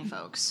helping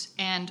folks.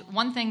 And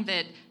one thing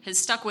that has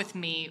stuck with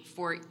me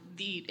for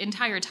the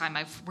entire time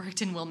I've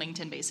worked in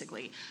Wilmington,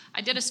 basically,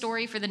 I did a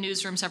story for the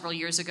newsroom several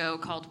years ago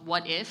called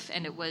What If,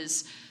 and it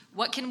was,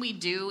 what can we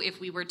do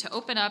if we were to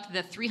open up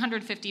the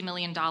 $350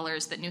 million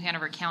that New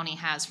Hanover County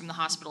has from the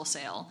hospital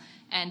sale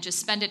and just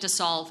spend it to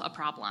solve a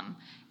problem?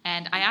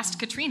 And I asked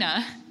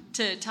Katrina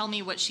to tell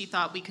me what she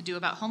thought we could do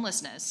about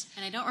homelessness.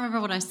 And I don't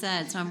remember what I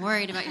said, so I'm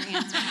worried about your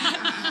answer.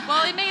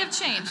 Well, it may have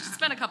changed. It's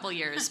been a couple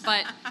years.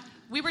 But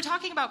we were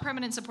talking about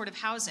permanent supportive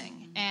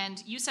housing.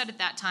 And you said at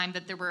that time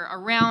that there were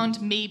around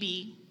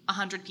maybe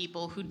 100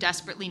 people who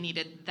desperately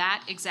needed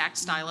that exact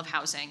style of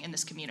housing in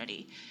this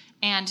community.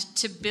 And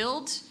to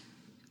build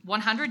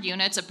 100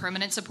 units of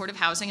permanent supportive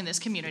housing in this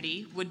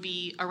community would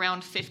be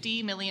around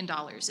 $50 million,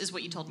 is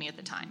what you told me at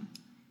the time.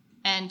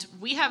 And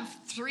we have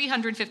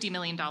 $350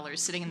 million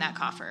sitting in that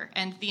coffer,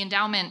 and the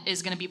endowment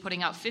is going to be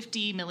putting out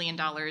 $50 million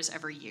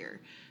every year.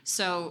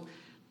 So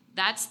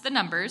that's the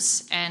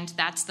numbers, and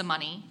that's the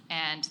money,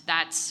 and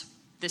that's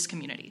this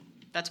community.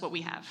 That's what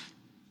we have.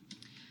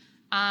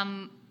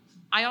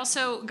 I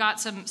also got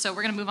some, so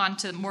we're going to move on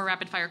to more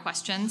rapid-fire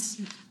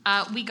questions.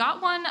 We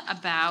got one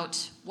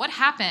about what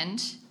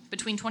happened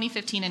between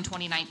 2015 and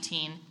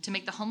 2019 to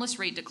make the homeless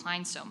rate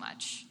decline so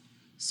much.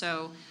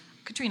 So,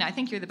 Katrina, I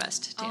think you're the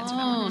best to answer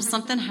that one. Oh,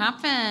 something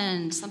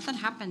happened. Something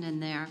happened in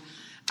there.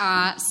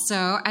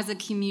 So as a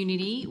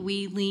community,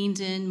 we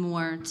leaned in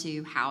more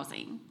to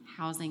housing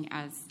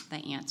as the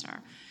answer.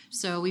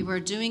 So we were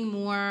doing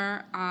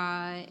more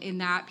in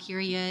that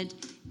period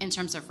in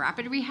terms of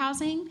rapid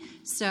rehousing.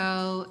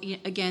 So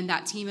again,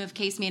 that team of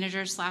case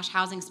managers /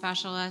 housing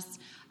specialists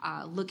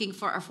looking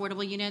for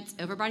affordable units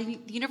over by the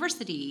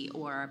university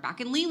or back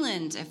in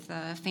Leland if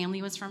the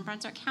family was from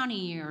Brunswick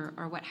County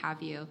or what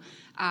have you.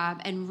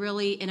 And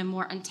really in a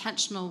more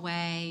intentional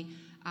way,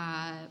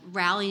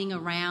 rallying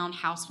around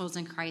households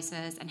in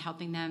crisis and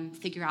helping them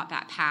figure out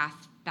that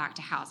path back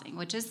to housing,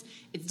 which is,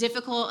 it's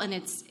difficult and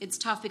it's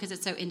tough because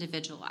it's so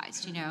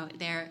individualized. You know,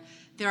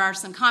 there are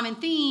some common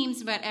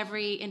themes, but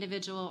every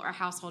individual or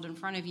household in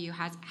front of you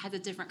has a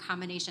different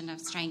combination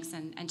of strengths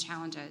and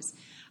challenges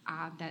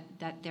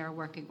that they're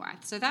working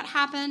with. So that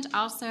happened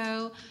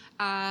also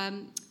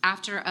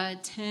after a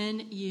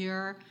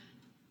 10-year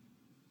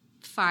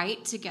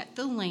fight to get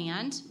the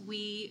land.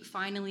 We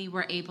finally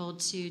were able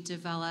to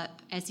develop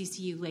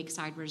SECU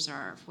Lakeside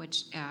Reserve,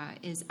 which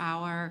is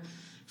our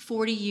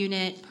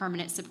 40-unit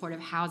permanent supportive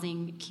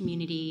housing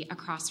community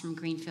across from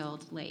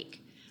Greenfield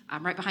Lake,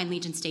 right behind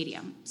Legion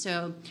Stadium.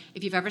 So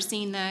if you've ever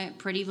seen the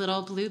pretty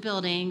little blue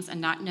buildings and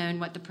not known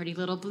what the pretty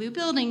little blue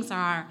buildings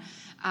are,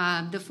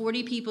 the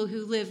 40 people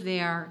who live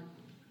there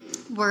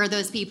were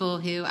those people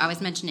who I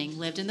was mentioning,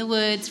 lived in the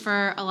woods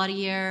for a lot of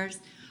years,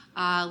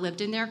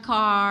 lived in their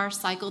car,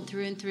 cycled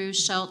through and through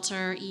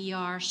shelter,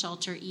 ER,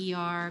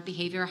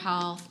 behavioral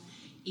health,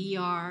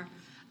 ER,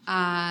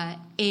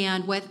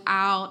 and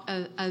without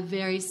a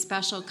very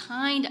special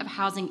kind of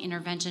housing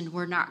intervention,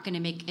 we're not going to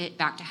make it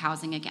back to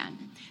housing again.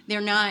 They're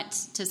not,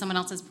 to someone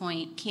else's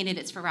point,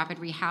 candidates for rapid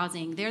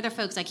rehousing. They're the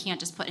folks I can't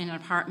just put in an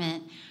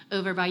apartment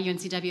over by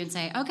UNCW and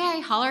say,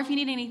 okay, holler if you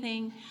need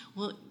anything.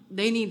 Well,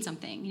 they need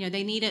something. You know,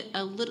 they need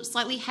a little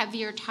slightly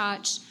heavier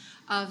touch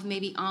of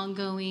maybe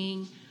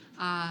ongoing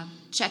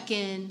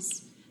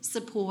check-ins,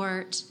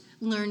 support,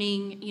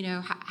 learning, you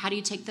know, how do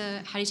you take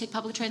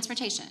public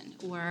transportation?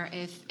 Or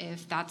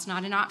if that's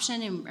not an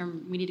option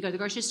and we need to go to the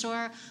grocery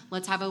store,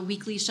 let's have a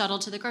weekly shuttle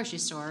to the grocery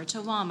store or to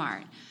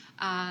Walmart.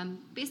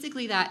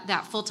 Basically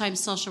that full-time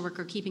social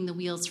worker keeping the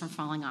wheels from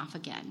falling off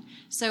again.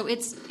 So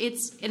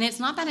it's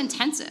not that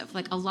intensive.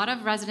 Like a lot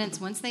of residents,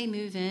 once they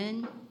move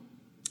in,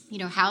 you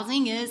know,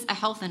 housing is a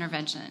health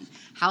intervention.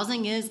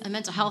 Housing is a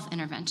mental health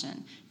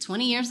intervention.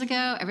 20 years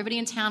ago, everybody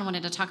in town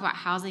wanted to talk about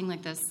housing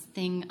like this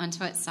thing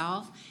unto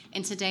itself.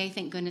 And today,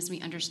 thank goodness, we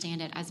understand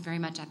it as very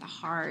much at the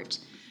heart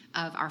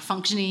of our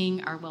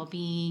functioning, our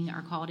well-being,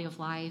 our quality of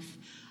life.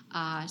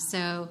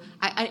 So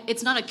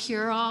it's not a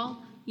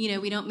cure-all. You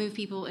know, we don't move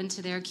people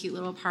into their cute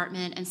little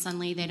apartment and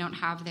suddenly they don't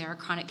have their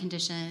chronic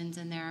conditions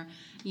and their,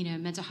 you know,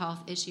 mental health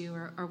issue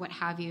or what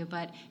have you.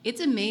 But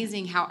it's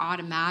amazing how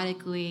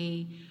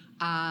automatically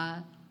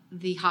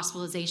the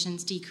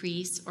hospitalizations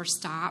decrease or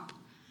stop.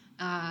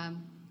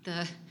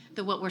 The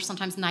what were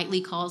sometimes nightly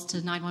calls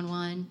to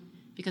 911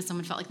 because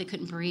someone felt like they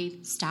couldn't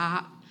breathe,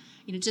 stop.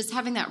 You know, just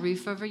having that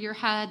roof over your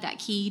head, that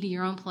key to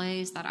your own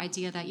place, that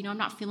idea that, you know, I'm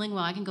not feeling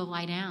well, I can go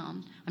lie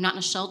down. I'm not in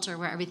a shelter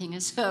where everything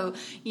is so,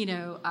 you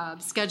know,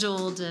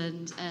 scheduled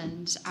and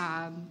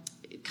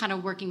kind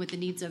of working with the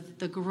needs of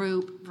the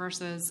group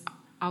versus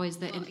always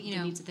the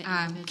needs of the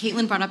individual.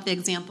 Caitlin brought up the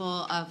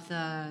example of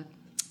the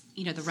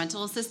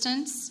rental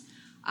assistance.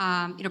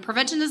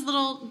 Prevention is a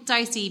little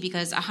dicey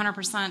because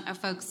 100% of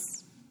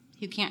folks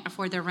who can't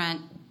afford their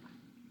rent,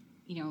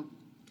 you know,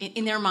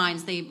 in their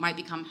minds, they might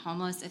become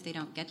homeless if they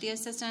don't get the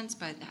assistance,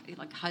 but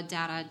like HUD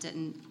data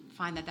didn't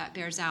find that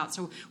bears out.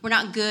 So we're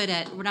not good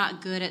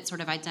at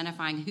sort of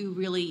identifying who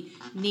really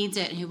needs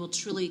it and who will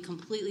truly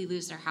completely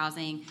lose their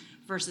housing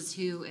versus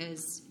who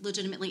is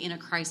legitimately in a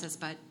crisis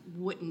but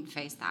wouldn't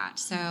face that.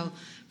 So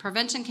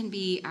prevention can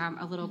be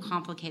a little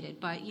complicated,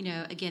 but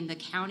again, the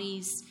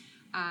county's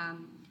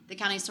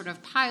sort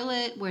of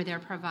pilot where they're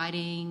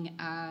providing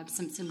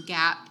some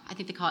gap, I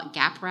think they call it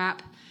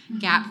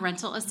gap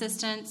rental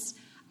assistance,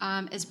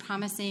 is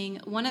promising.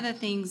 One of the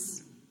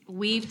things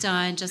we've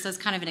done just as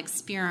kind of an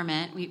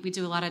experiment, we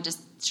do a lot of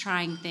just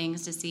trying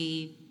things to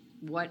see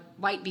what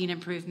might be an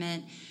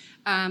improvement.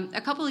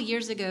 A couple of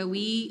years ago,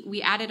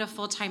 we added a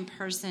full-time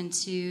person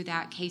to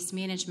that case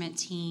management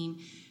team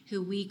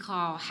who we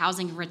call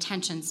housing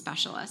retention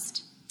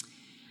specialist.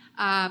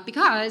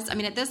 Because,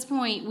 at this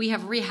point, we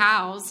have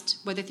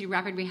rehoused, whether through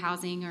rapid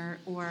rehousing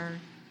or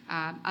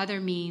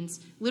other means,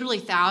 literally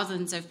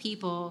thousands of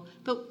people,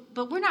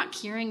 but we're not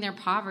curing their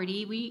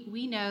poverty.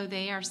 We know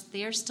they are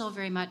still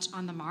very much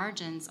on the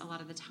margins a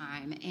lot of the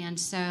time. And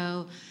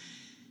so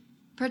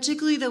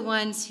particularly the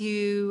ones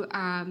who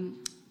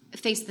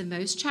face the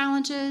most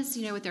challenges,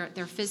 with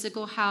their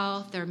physical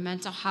health, their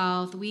mental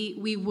health,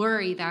 we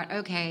worry that,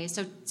 okay,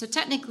 so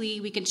technically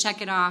we can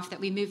check it off that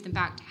we move them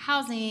back to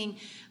housing,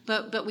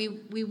 but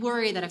we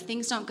worry that if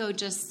things don't go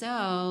just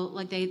so,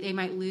 like they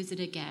might lose it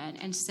again.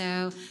 And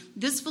so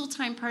this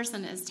full-time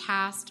person is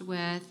tasked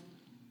with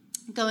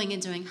going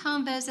and doing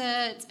home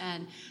visits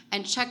and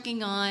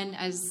checking on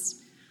as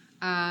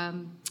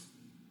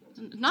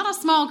not a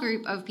small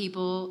group of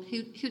people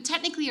who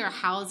technically are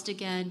housed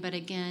again, but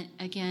again,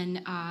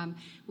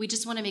 we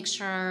just want to make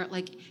sure,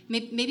 like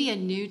maybe a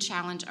new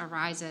challenge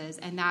arises,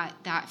 and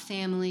that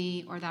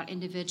family or that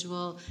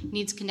individual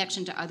needs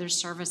connection to other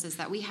services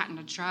that we hadn't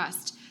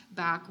addressed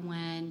back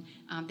when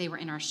they were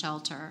in our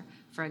shelter,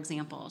 for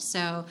example.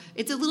 So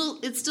it's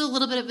still a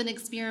little bit of an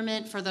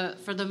experiment. For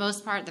the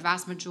most part, the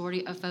vast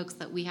majority of folks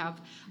that we have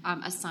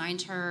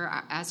assigned her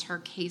as her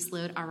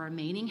caseload are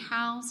remaining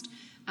housed.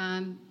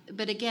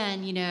 But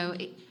again,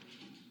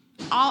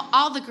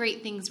 all the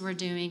great things we're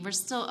doing, we're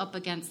still up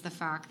against the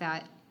fact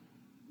that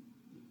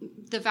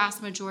the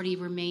vast majority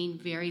remain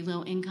very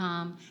low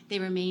income. They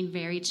remain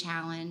very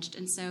challenged.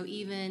 And so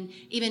even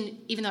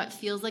though it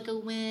feels like a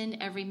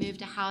win, every move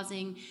to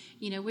housing,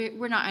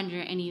 we're not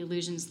under any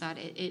illusions that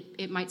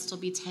it might still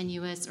be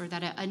tenuous or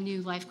that a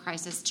new life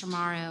crisis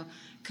tomorrow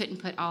couldn't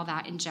put all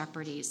that in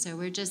jeopardy. So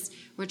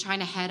we're trying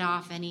to head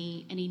off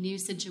any new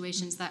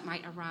situations that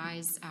might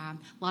arise. A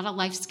lot of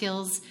life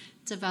skills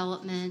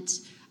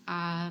development.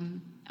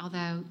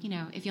 Although,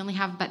 if you only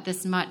have but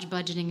this much,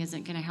 budgeting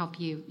isn't going to help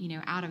you,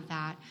 out of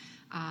that.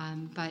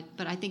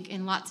 But I think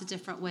in lots of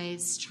different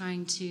ways,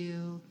 trying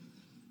to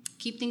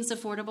keep things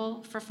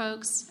affordable for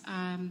folks.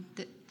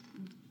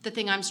 The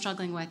thing I'm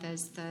struggling with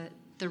is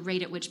the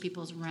rate at which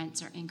people's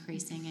rents are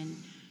increasing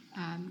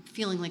and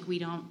feeling like we're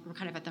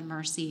kind of at the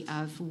mercy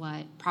of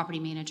what property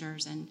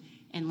managers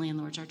and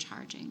landlords are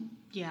charging.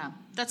 Yeah,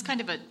 that's kind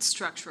of a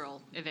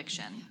structural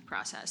eviction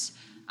process.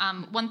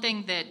 One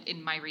thing that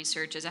in my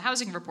research as a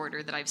housing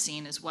reporter that I've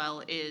seen as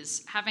well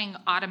is having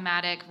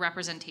automatic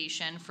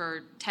representation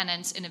for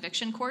tenants in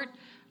eviction court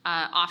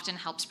often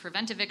helps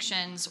prevent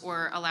evictions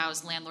or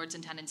allows landlords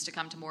and tenants to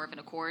come to more of an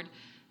accord.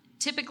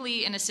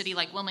 Typically in a city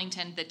like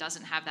Wilmington that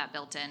doesn't have that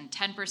built in,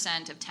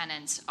 10% of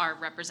tenants are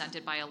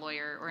represented by a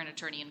lawyer or an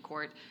attorney in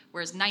court,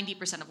 whereas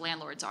 90% of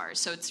landlords are.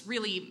 So it's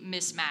really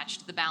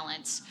mismatched the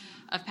balance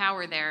of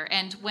power there.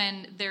 And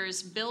when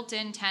there's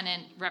built-in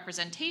tenant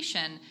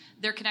representation,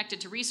 they're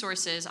connected to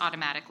resources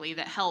automatically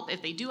that help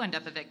if they do end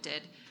up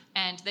evicted.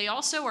 And they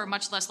also are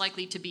much less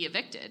likely to be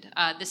evicted.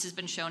 This has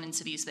been shown in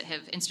cities that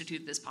have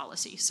instituted this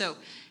policy. So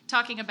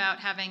talking about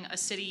having a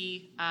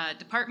city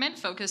department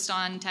focused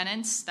on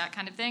tenants, that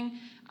kind of thing,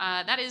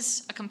 that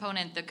is a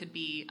component that could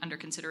be under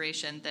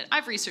consideration that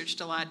I've researched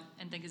a lot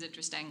and think is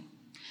interesting.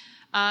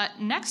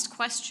 Next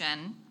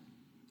question,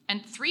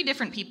 and 3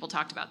 different people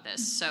talked about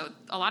this, so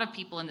a lot of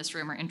people in this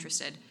room are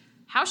interested.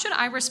 How should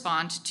I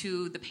respond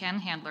to the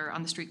panhandler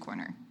on the street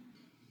corner?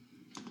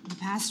 The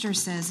pastor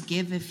says,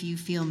 give if you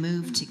feel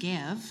moved to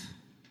give,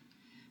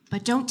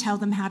 but don't tell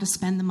them how to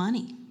spend the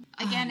money.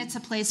 Again, it's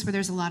a place where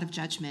there's a lot of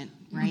judgment,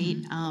 right?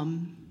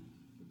 Mm-hmm.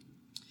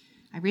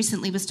 I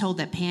recently was told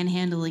that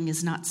panhandling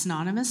is not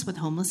synonymous with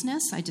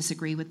homelessness. I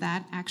disagree with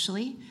that,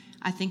 actually.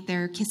 I think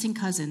they're kissing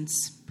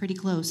cousins, pretty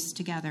close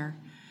together.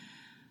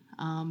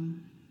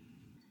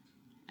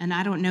 And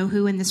I don't know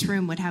who in this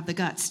room would have the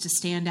guts to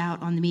stand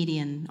out on the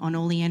median on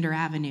Oleander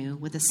Avenue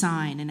with a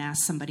sign and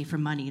ask somebody for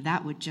money.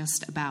 That would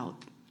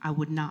I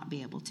would not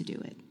be able to do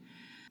it.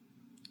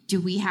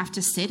 Do we have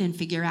to sit and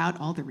figure out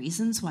all the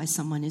reasons why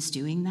someone is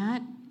doing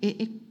that?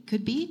 It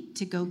could be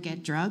to go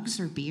get drugs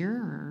or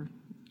beer,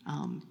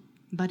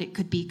 but it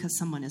could be because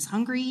someone is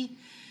hungry.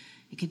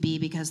 It could be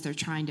because they're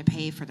trying to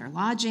pay for their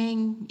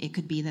lodging. It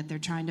could be that they're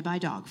trying to buy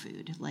dog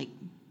food.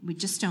 We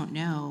just don't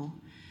know.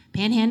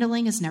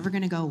 Panhandling is never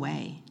going to go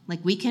away.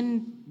 We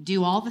can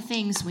do all the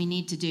things we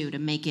need to do to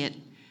make it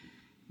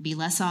be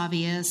less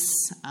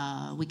obvious.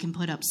 We can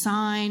put up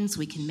signs.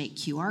 We can make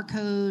QR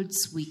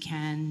codes. We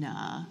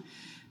can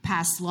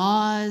pass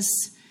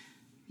laws.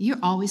 You're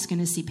always going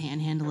to see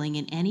panhandling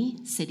in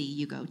any city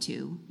you go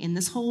to in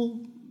this whole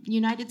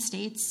United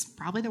States,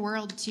 probably the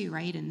world too,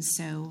 right? And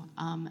so,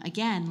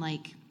 again,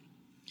 like,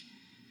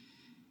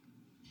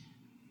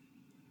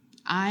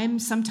 I'm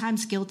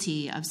sometimes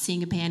guilty of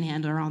seeing a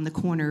panhandler on the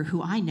corner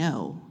who I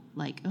know,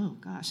 like, oh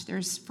gosh,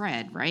 there's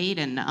Fred, right?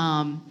 And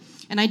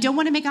I don't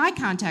want to make eye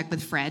contact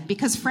with Fred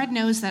because Fred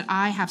knows that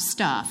I have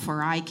stuff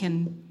or I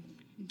can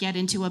get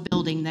into a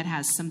building that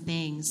has some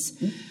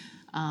things.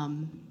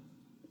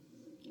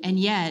 And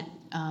yet,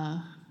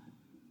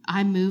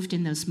 I'm moved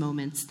in those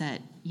moments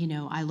that, you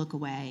know, I look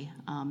away.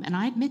 And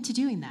I admit to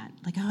doing that.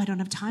 Like, oh, I don't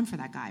have time for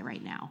that guy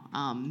right now.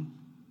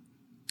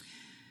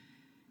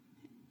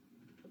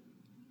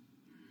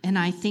 And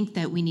I think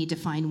that we need to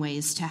find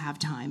ways to have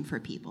time for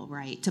people,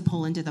 right? To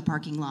pull into the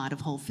parking lot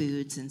of Whole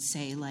Foods and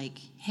say, like,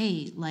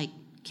 hey, like,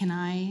 can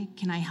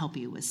I help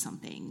you with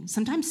something?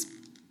 Sometimes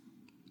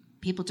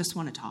people just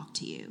want to talk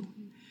to you.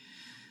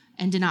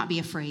 And to not be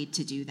afraid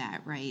to do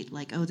that, right?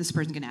 Like, oh, this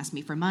person's going to ask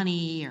me for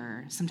money,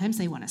 or sometimes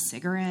they want a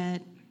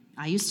cigarette.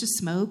 I used to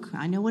smoke.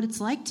 I know what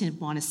it's like to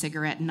want a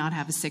cigarette and not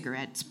have a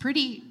cigarette. It's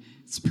pretty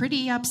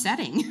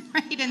upsetting,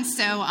 right? And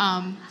so,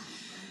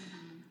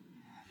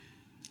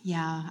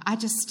 yeah,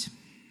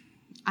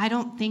 I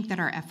don't think that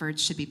our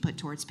efforts should be put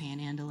towards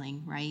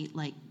panhandling, right?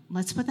 Like,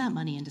 let's put that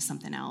money into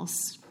something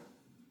else.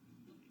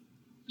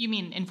 You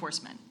mean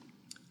enforcement?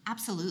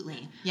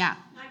 Absolutely, yeah.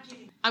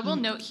 I will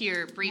note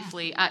here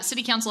briefly,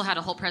 City Council had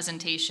a whole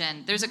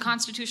presentation. There's a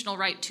constitutional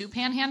right to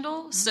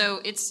panhandle, so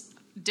it's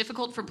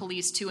difficult for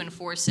police to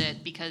enforce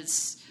it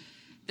because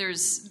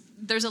there's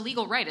a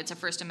legal right. It's a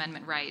First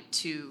Amendment right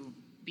to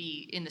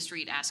be in the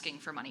street asking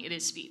for money. It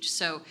is speech.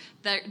 So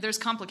there's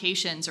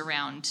complications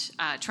around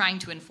trying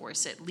to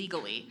enforce it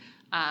legally,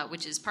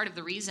 which is part of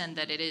the reason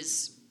that it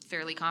is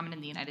fairly common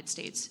in the United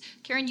States.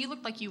 Karen, you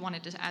looked like you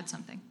wanted to add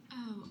something.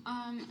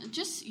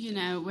 Just, you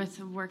know, with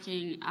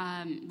working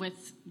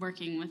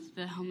with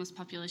the homeless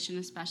population,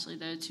 especially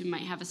those who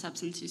might have a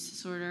substance use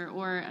disorder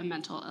or a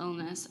mental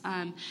illness,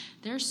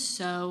 there's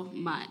so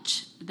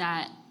much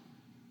that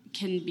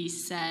can be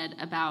said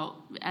about,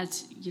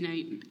 as you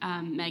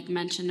know, Meg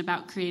mentioned,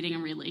 about creating a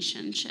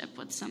relationship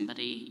with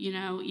somebody, you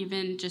know,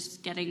 even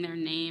just getting their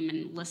name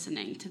and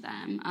listening to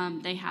them.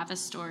 They have a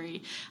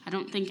story. I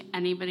don't think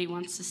anybody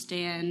wants to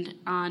stand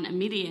on a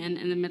median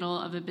in the middle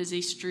of a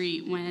busy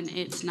street when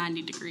it's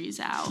 90 degrees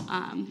out,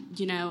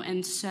 you know,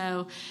 and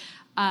so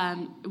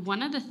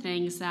one of the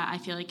things that I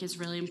feel like is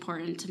really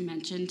important to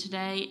mention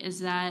today is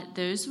that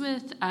those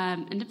with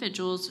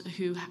individuals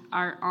who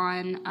are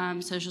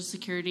on Social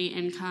Security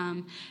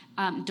income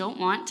don't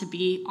want to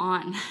be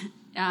on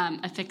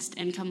a fixed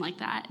income like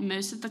that.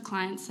 Most of the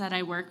clients that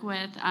I work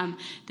with,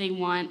 they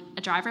want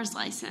a driver's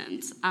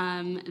license.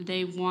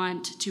 They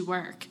want to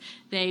work.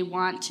 They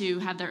want to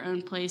have their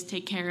own place,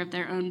 take care of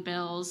their own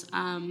bills.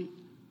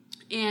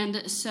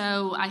 And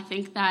so I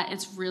think that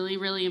it's really,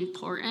 really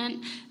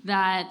important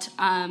that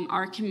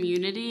our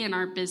community and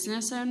our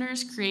business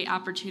owners create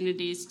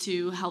opportunities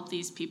to help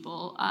these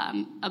people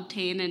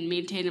obtain and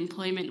maintain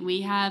employment.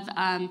 We have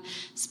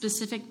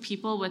specific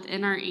people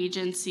within our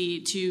agency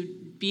to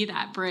be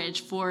that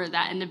bridge for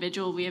that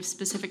individual. We have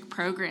specific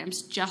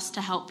programs just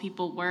to help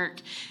people work,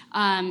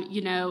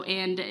 you know,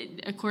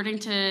 and according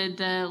to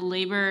the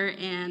Labor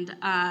and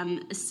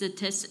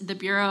the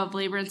Bureau of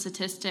Labor and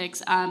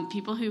Statistics,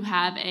 people who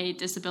have a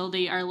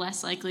disability are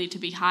less likely to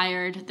be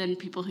hired than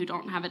people who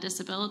don't have a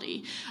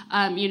disability.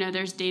 You know,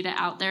 there's data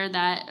out there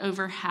that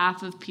over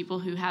half of people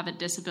who have a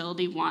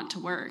disability want to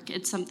work.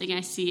 It's something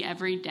I see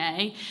every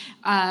day.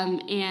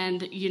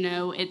 And, you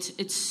know,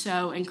 it's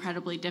so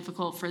incredibly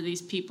difficult for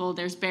these people.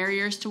 There's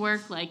barriers to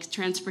work, like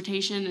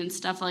transportation and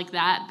stuff like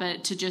that,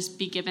 but to just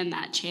be given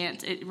that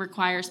chance, it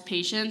requires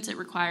patience, it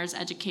requires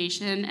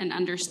education and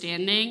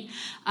understanding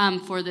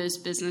for those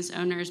business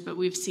owners. But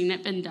we've seen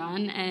it been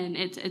done, and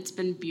it's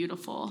been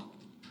beautiful.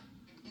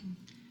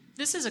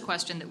 This is a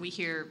question that we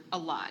hear a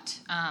lot.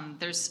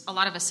 There's a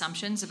lot of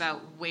assumptions about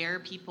where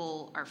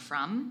people are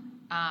from.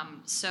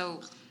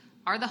 So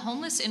are the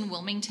homeless in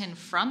Wilmington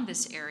from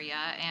this area,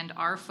 and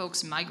are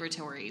folks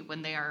migratory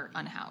when they are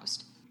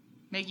unhoused?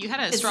 Meg, you had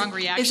a strong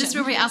reaction. Is this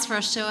where we ask for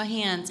a show of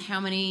hands? How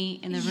many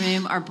in the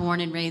room are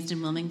born and raised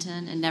in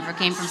Wilmington and never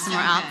came from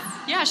somewhere else?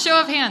 Yeah, show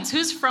of hands.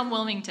 Who's from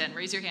Wilmington?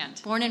 Raise your hand.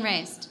 Born and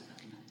raised.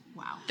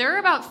 Wow. There are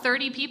about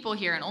 30 people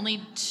here, and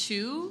only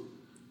 2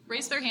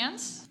 raised their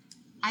hands?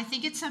 I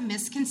think it's a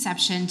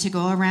misconception to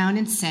go around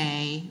and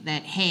say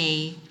that,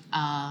 hey,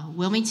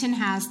 Wilmington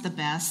has the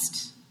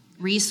best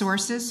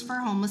resources for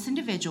homeless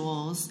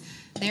individuals.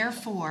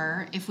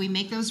 Therefore, if we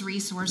make those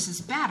resources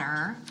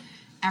better,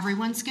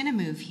 everyone's going to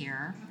move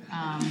here.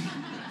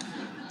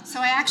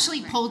 So I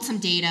actually pulled some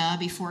data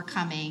before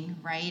coming,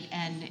 right?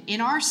 And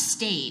in our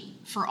state,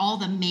 for all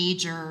the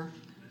major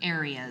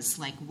areas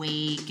like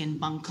Wake and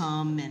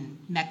Buncombe and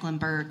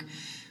Mecklenburg,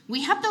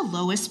 we have the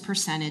lowest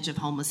percentage of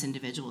homeless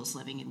individuals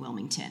living in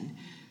Wilmington.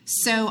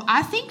 So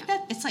I think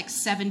that it's like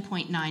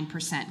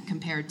 7.9%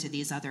 compared to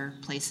these other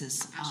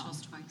places.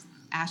 Asheville's twice.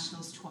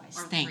 Asheville's twice.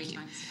 Or Thank 3 you.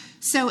 times.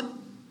 So,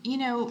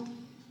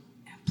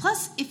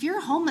 plus, if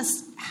you're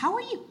homeless, how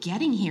are you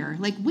getting here?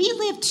 Like, we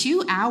live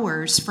 2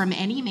 hours from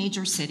any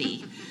major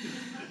city.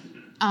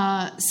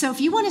 So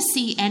if you want to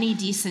see any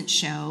decent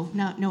show,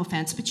 no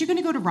offense, but you're going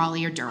to go to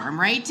Raleigh or Durham,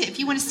 right? If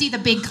you want to see the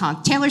big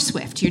Taylor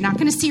Swift, you're not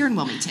going to see her in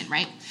Wilmington,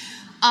 right?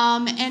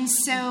 And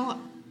so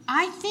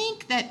I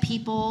think that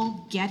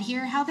people get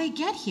here how they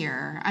get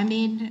here. I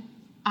mean,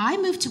 I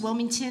moved to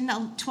Wilmington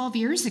 12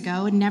 years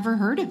ago and never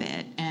heard of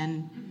it.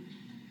 And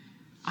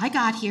I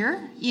got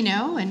here,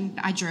 and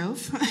I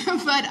drove.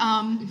 But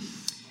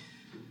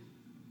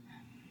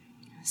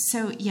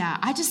so, yeah,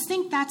 I just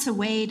think that's a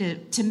way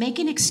to make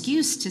an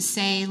excuse to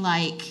say,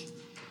 like,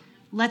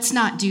 let's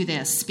not do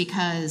this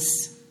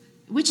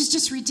which is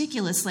just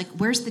ridiculous. Like,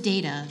 where's the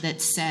data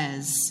that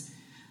says,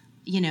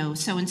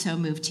 so-and-so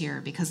moved here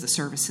because the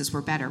services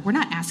were better? We're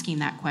not asking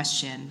that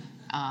question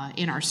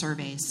in our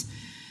surveys.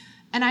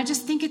 And I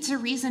just think it's a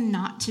reason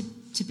not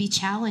to be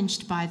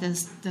challenged by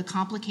the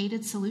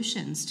complicated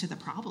solutions to the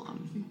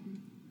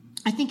problem.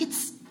 I think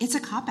it's a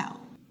cop-out.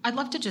 I'd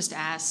love to just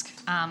ask,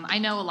 I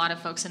know a lot of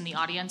folks in the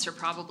audience are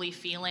probably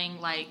feeling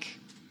like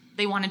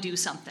they want to do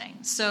something.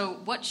 So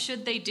what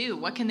should they do?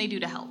 What can they do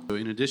to help? So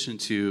in addition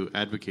to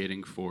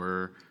advocating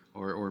for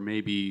or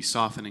maybe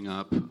softening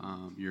up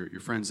your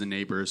friends and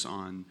neighbors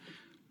on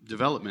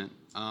development,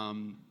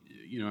 and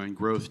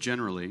growth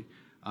generally,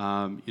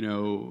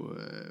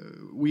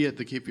 we at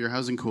the Cape Fear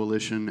Housing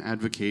Coalition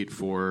advocate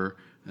for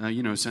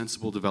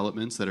sensible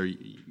developments that are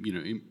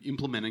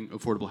implementing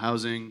affordable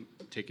housing,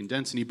 taking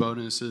density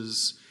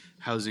bonuses,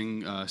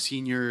 housing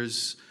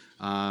seniors,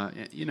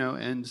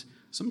 and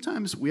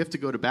sometimes we have to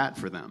go to bat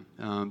for them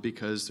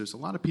because there's a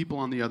lot of people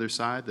on the other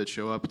side that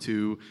show up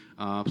to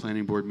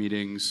planning board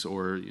meetings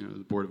or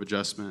the Board of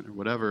Adjustment or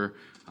whatever,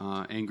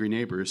 angry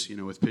neighbors,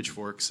 with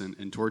pitchforks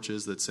and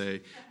torches that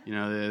say,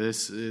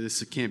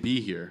 this can't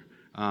be here.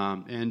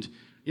 And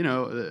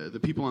the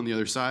people on the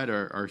other side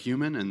are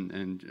human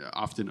and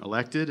often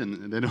elected,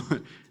 and they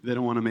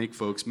don't want to make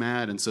folks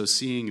mad. And so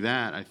seeing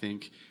that, I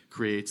think,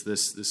 creates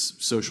this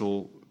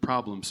social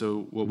problem.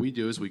 So what we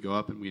do is we go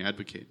up and we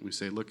advocate and we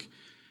say, look,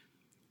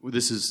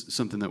 this is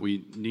something that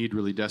we need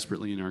really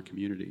desperately in our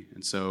community.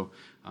 And so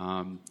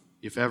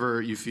if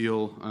ever you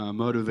feel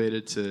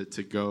motivated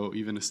to go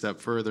even a step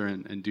further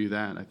and do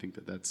that, I think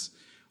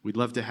we'd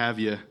love to have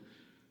you.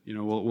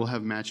 We'll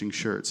have matching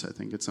shirts, I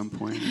think, at some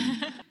point.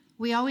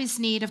 We always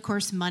need, of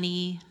course,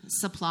 money,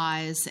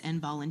 supplies, and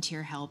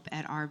volunteer help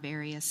at our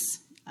various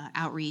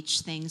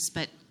outreach things.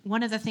 But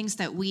one of the things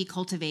that we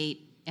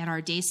cultivate at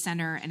our day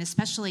center, and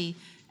especially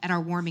at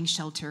our warming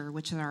shelter,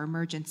 which is our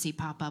emergency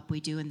pop-up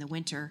we do in the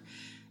winter,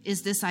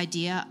 is this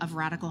idea of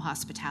radical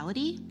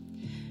hospitality.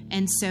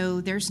 And so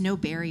there's no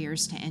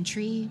barriers to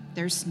entry.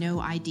 There's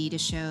no ID to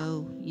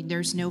show.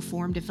 There's no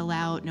form to fill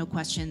out, no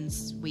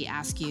questions we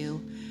ask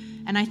you.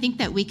 And I think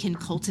that we can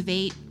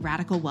cultivate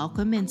radical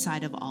welcome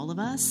inside of all of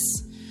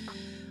us.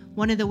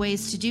 One of the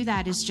ways to do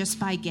that is just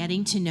by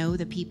getting to know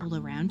the people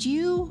around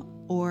you,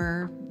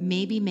 or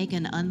maybe make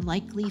an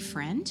unlikely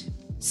friend.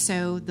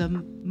 So the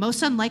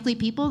most unlikely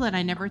people that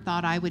I never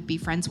thought I would be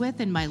friends with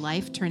in my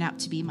life turn out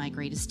to be my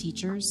greatest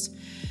teachers.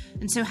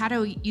 And so how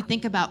do you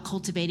think about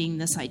cultivating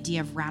this idea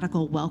of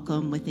radical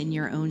welcome within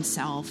your own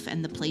self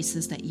and the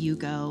places that you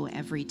go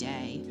every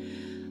day?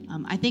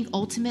 I think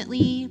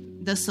ultimately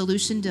the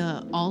solution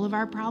to all of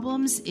our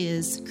problems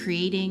is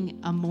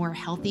creating a more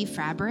healthy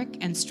fabric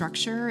and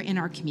structure in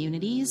our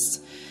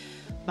communities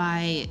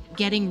by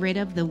getting rid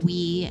of the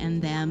we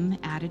and them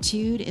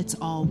attitude. It's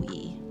all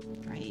we,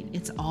 right?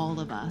 It's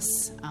all of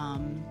us.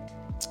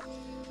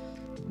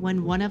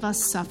 When one of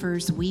us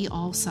suffers, we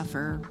all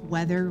suffer,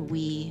 whether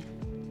we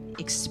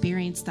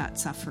experience that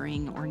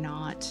suffering or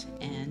not.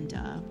 And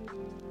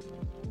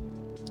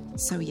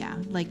so yeah,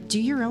 like, do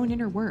your own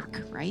inner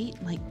work, right?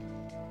 Like,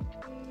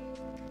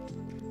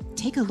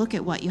 take a look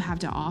at what you have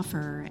to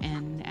offer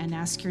and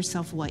ask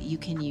yourself what you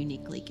can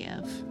uniquely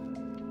give.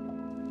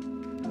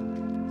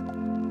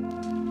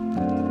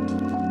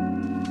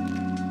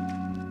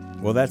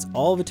 Well, that's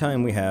all the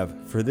time we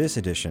have for this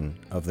edition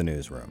of The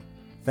Newsroom.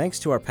 Thanks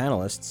to our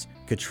panelists,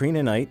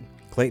 Katrina Knight,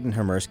 Clayton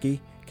Hammerski,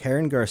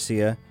 Karen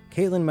Garcia,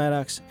 Katelyn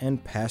Mattox,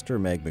 and Pastor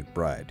Meg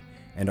McBride,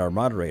 and our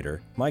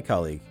moderator, my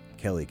colleague,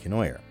 Kelly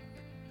Kenoyer.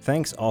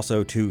 Thanks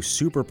also to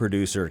super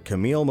producer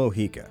Camille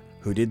Mojica,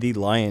 who did the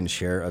lion's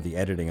share of the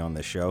editing on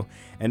this show,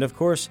 and of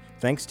course,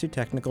 thanks to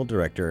technical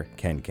director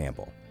Ken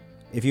Campbell.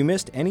 If you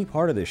missed any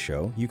part of this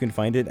show, you can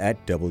find it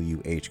at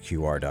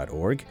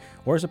WHQR.org,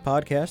 or as a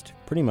podcast,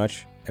 pretty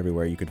much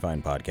everywhere you can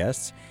find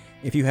podcasts.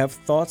 If you have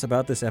thoughts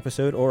about this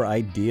episode or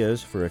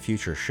ideas for a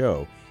future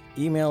show,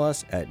 email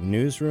us at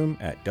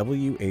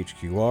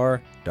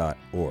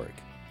newsroom@WHQR.org.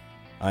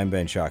 I'm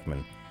Ben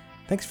Schachman.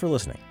 Thanks for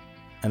listening,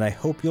 and I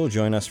hope you'll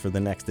join us for the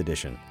next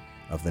edition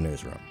of The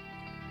Newsroom.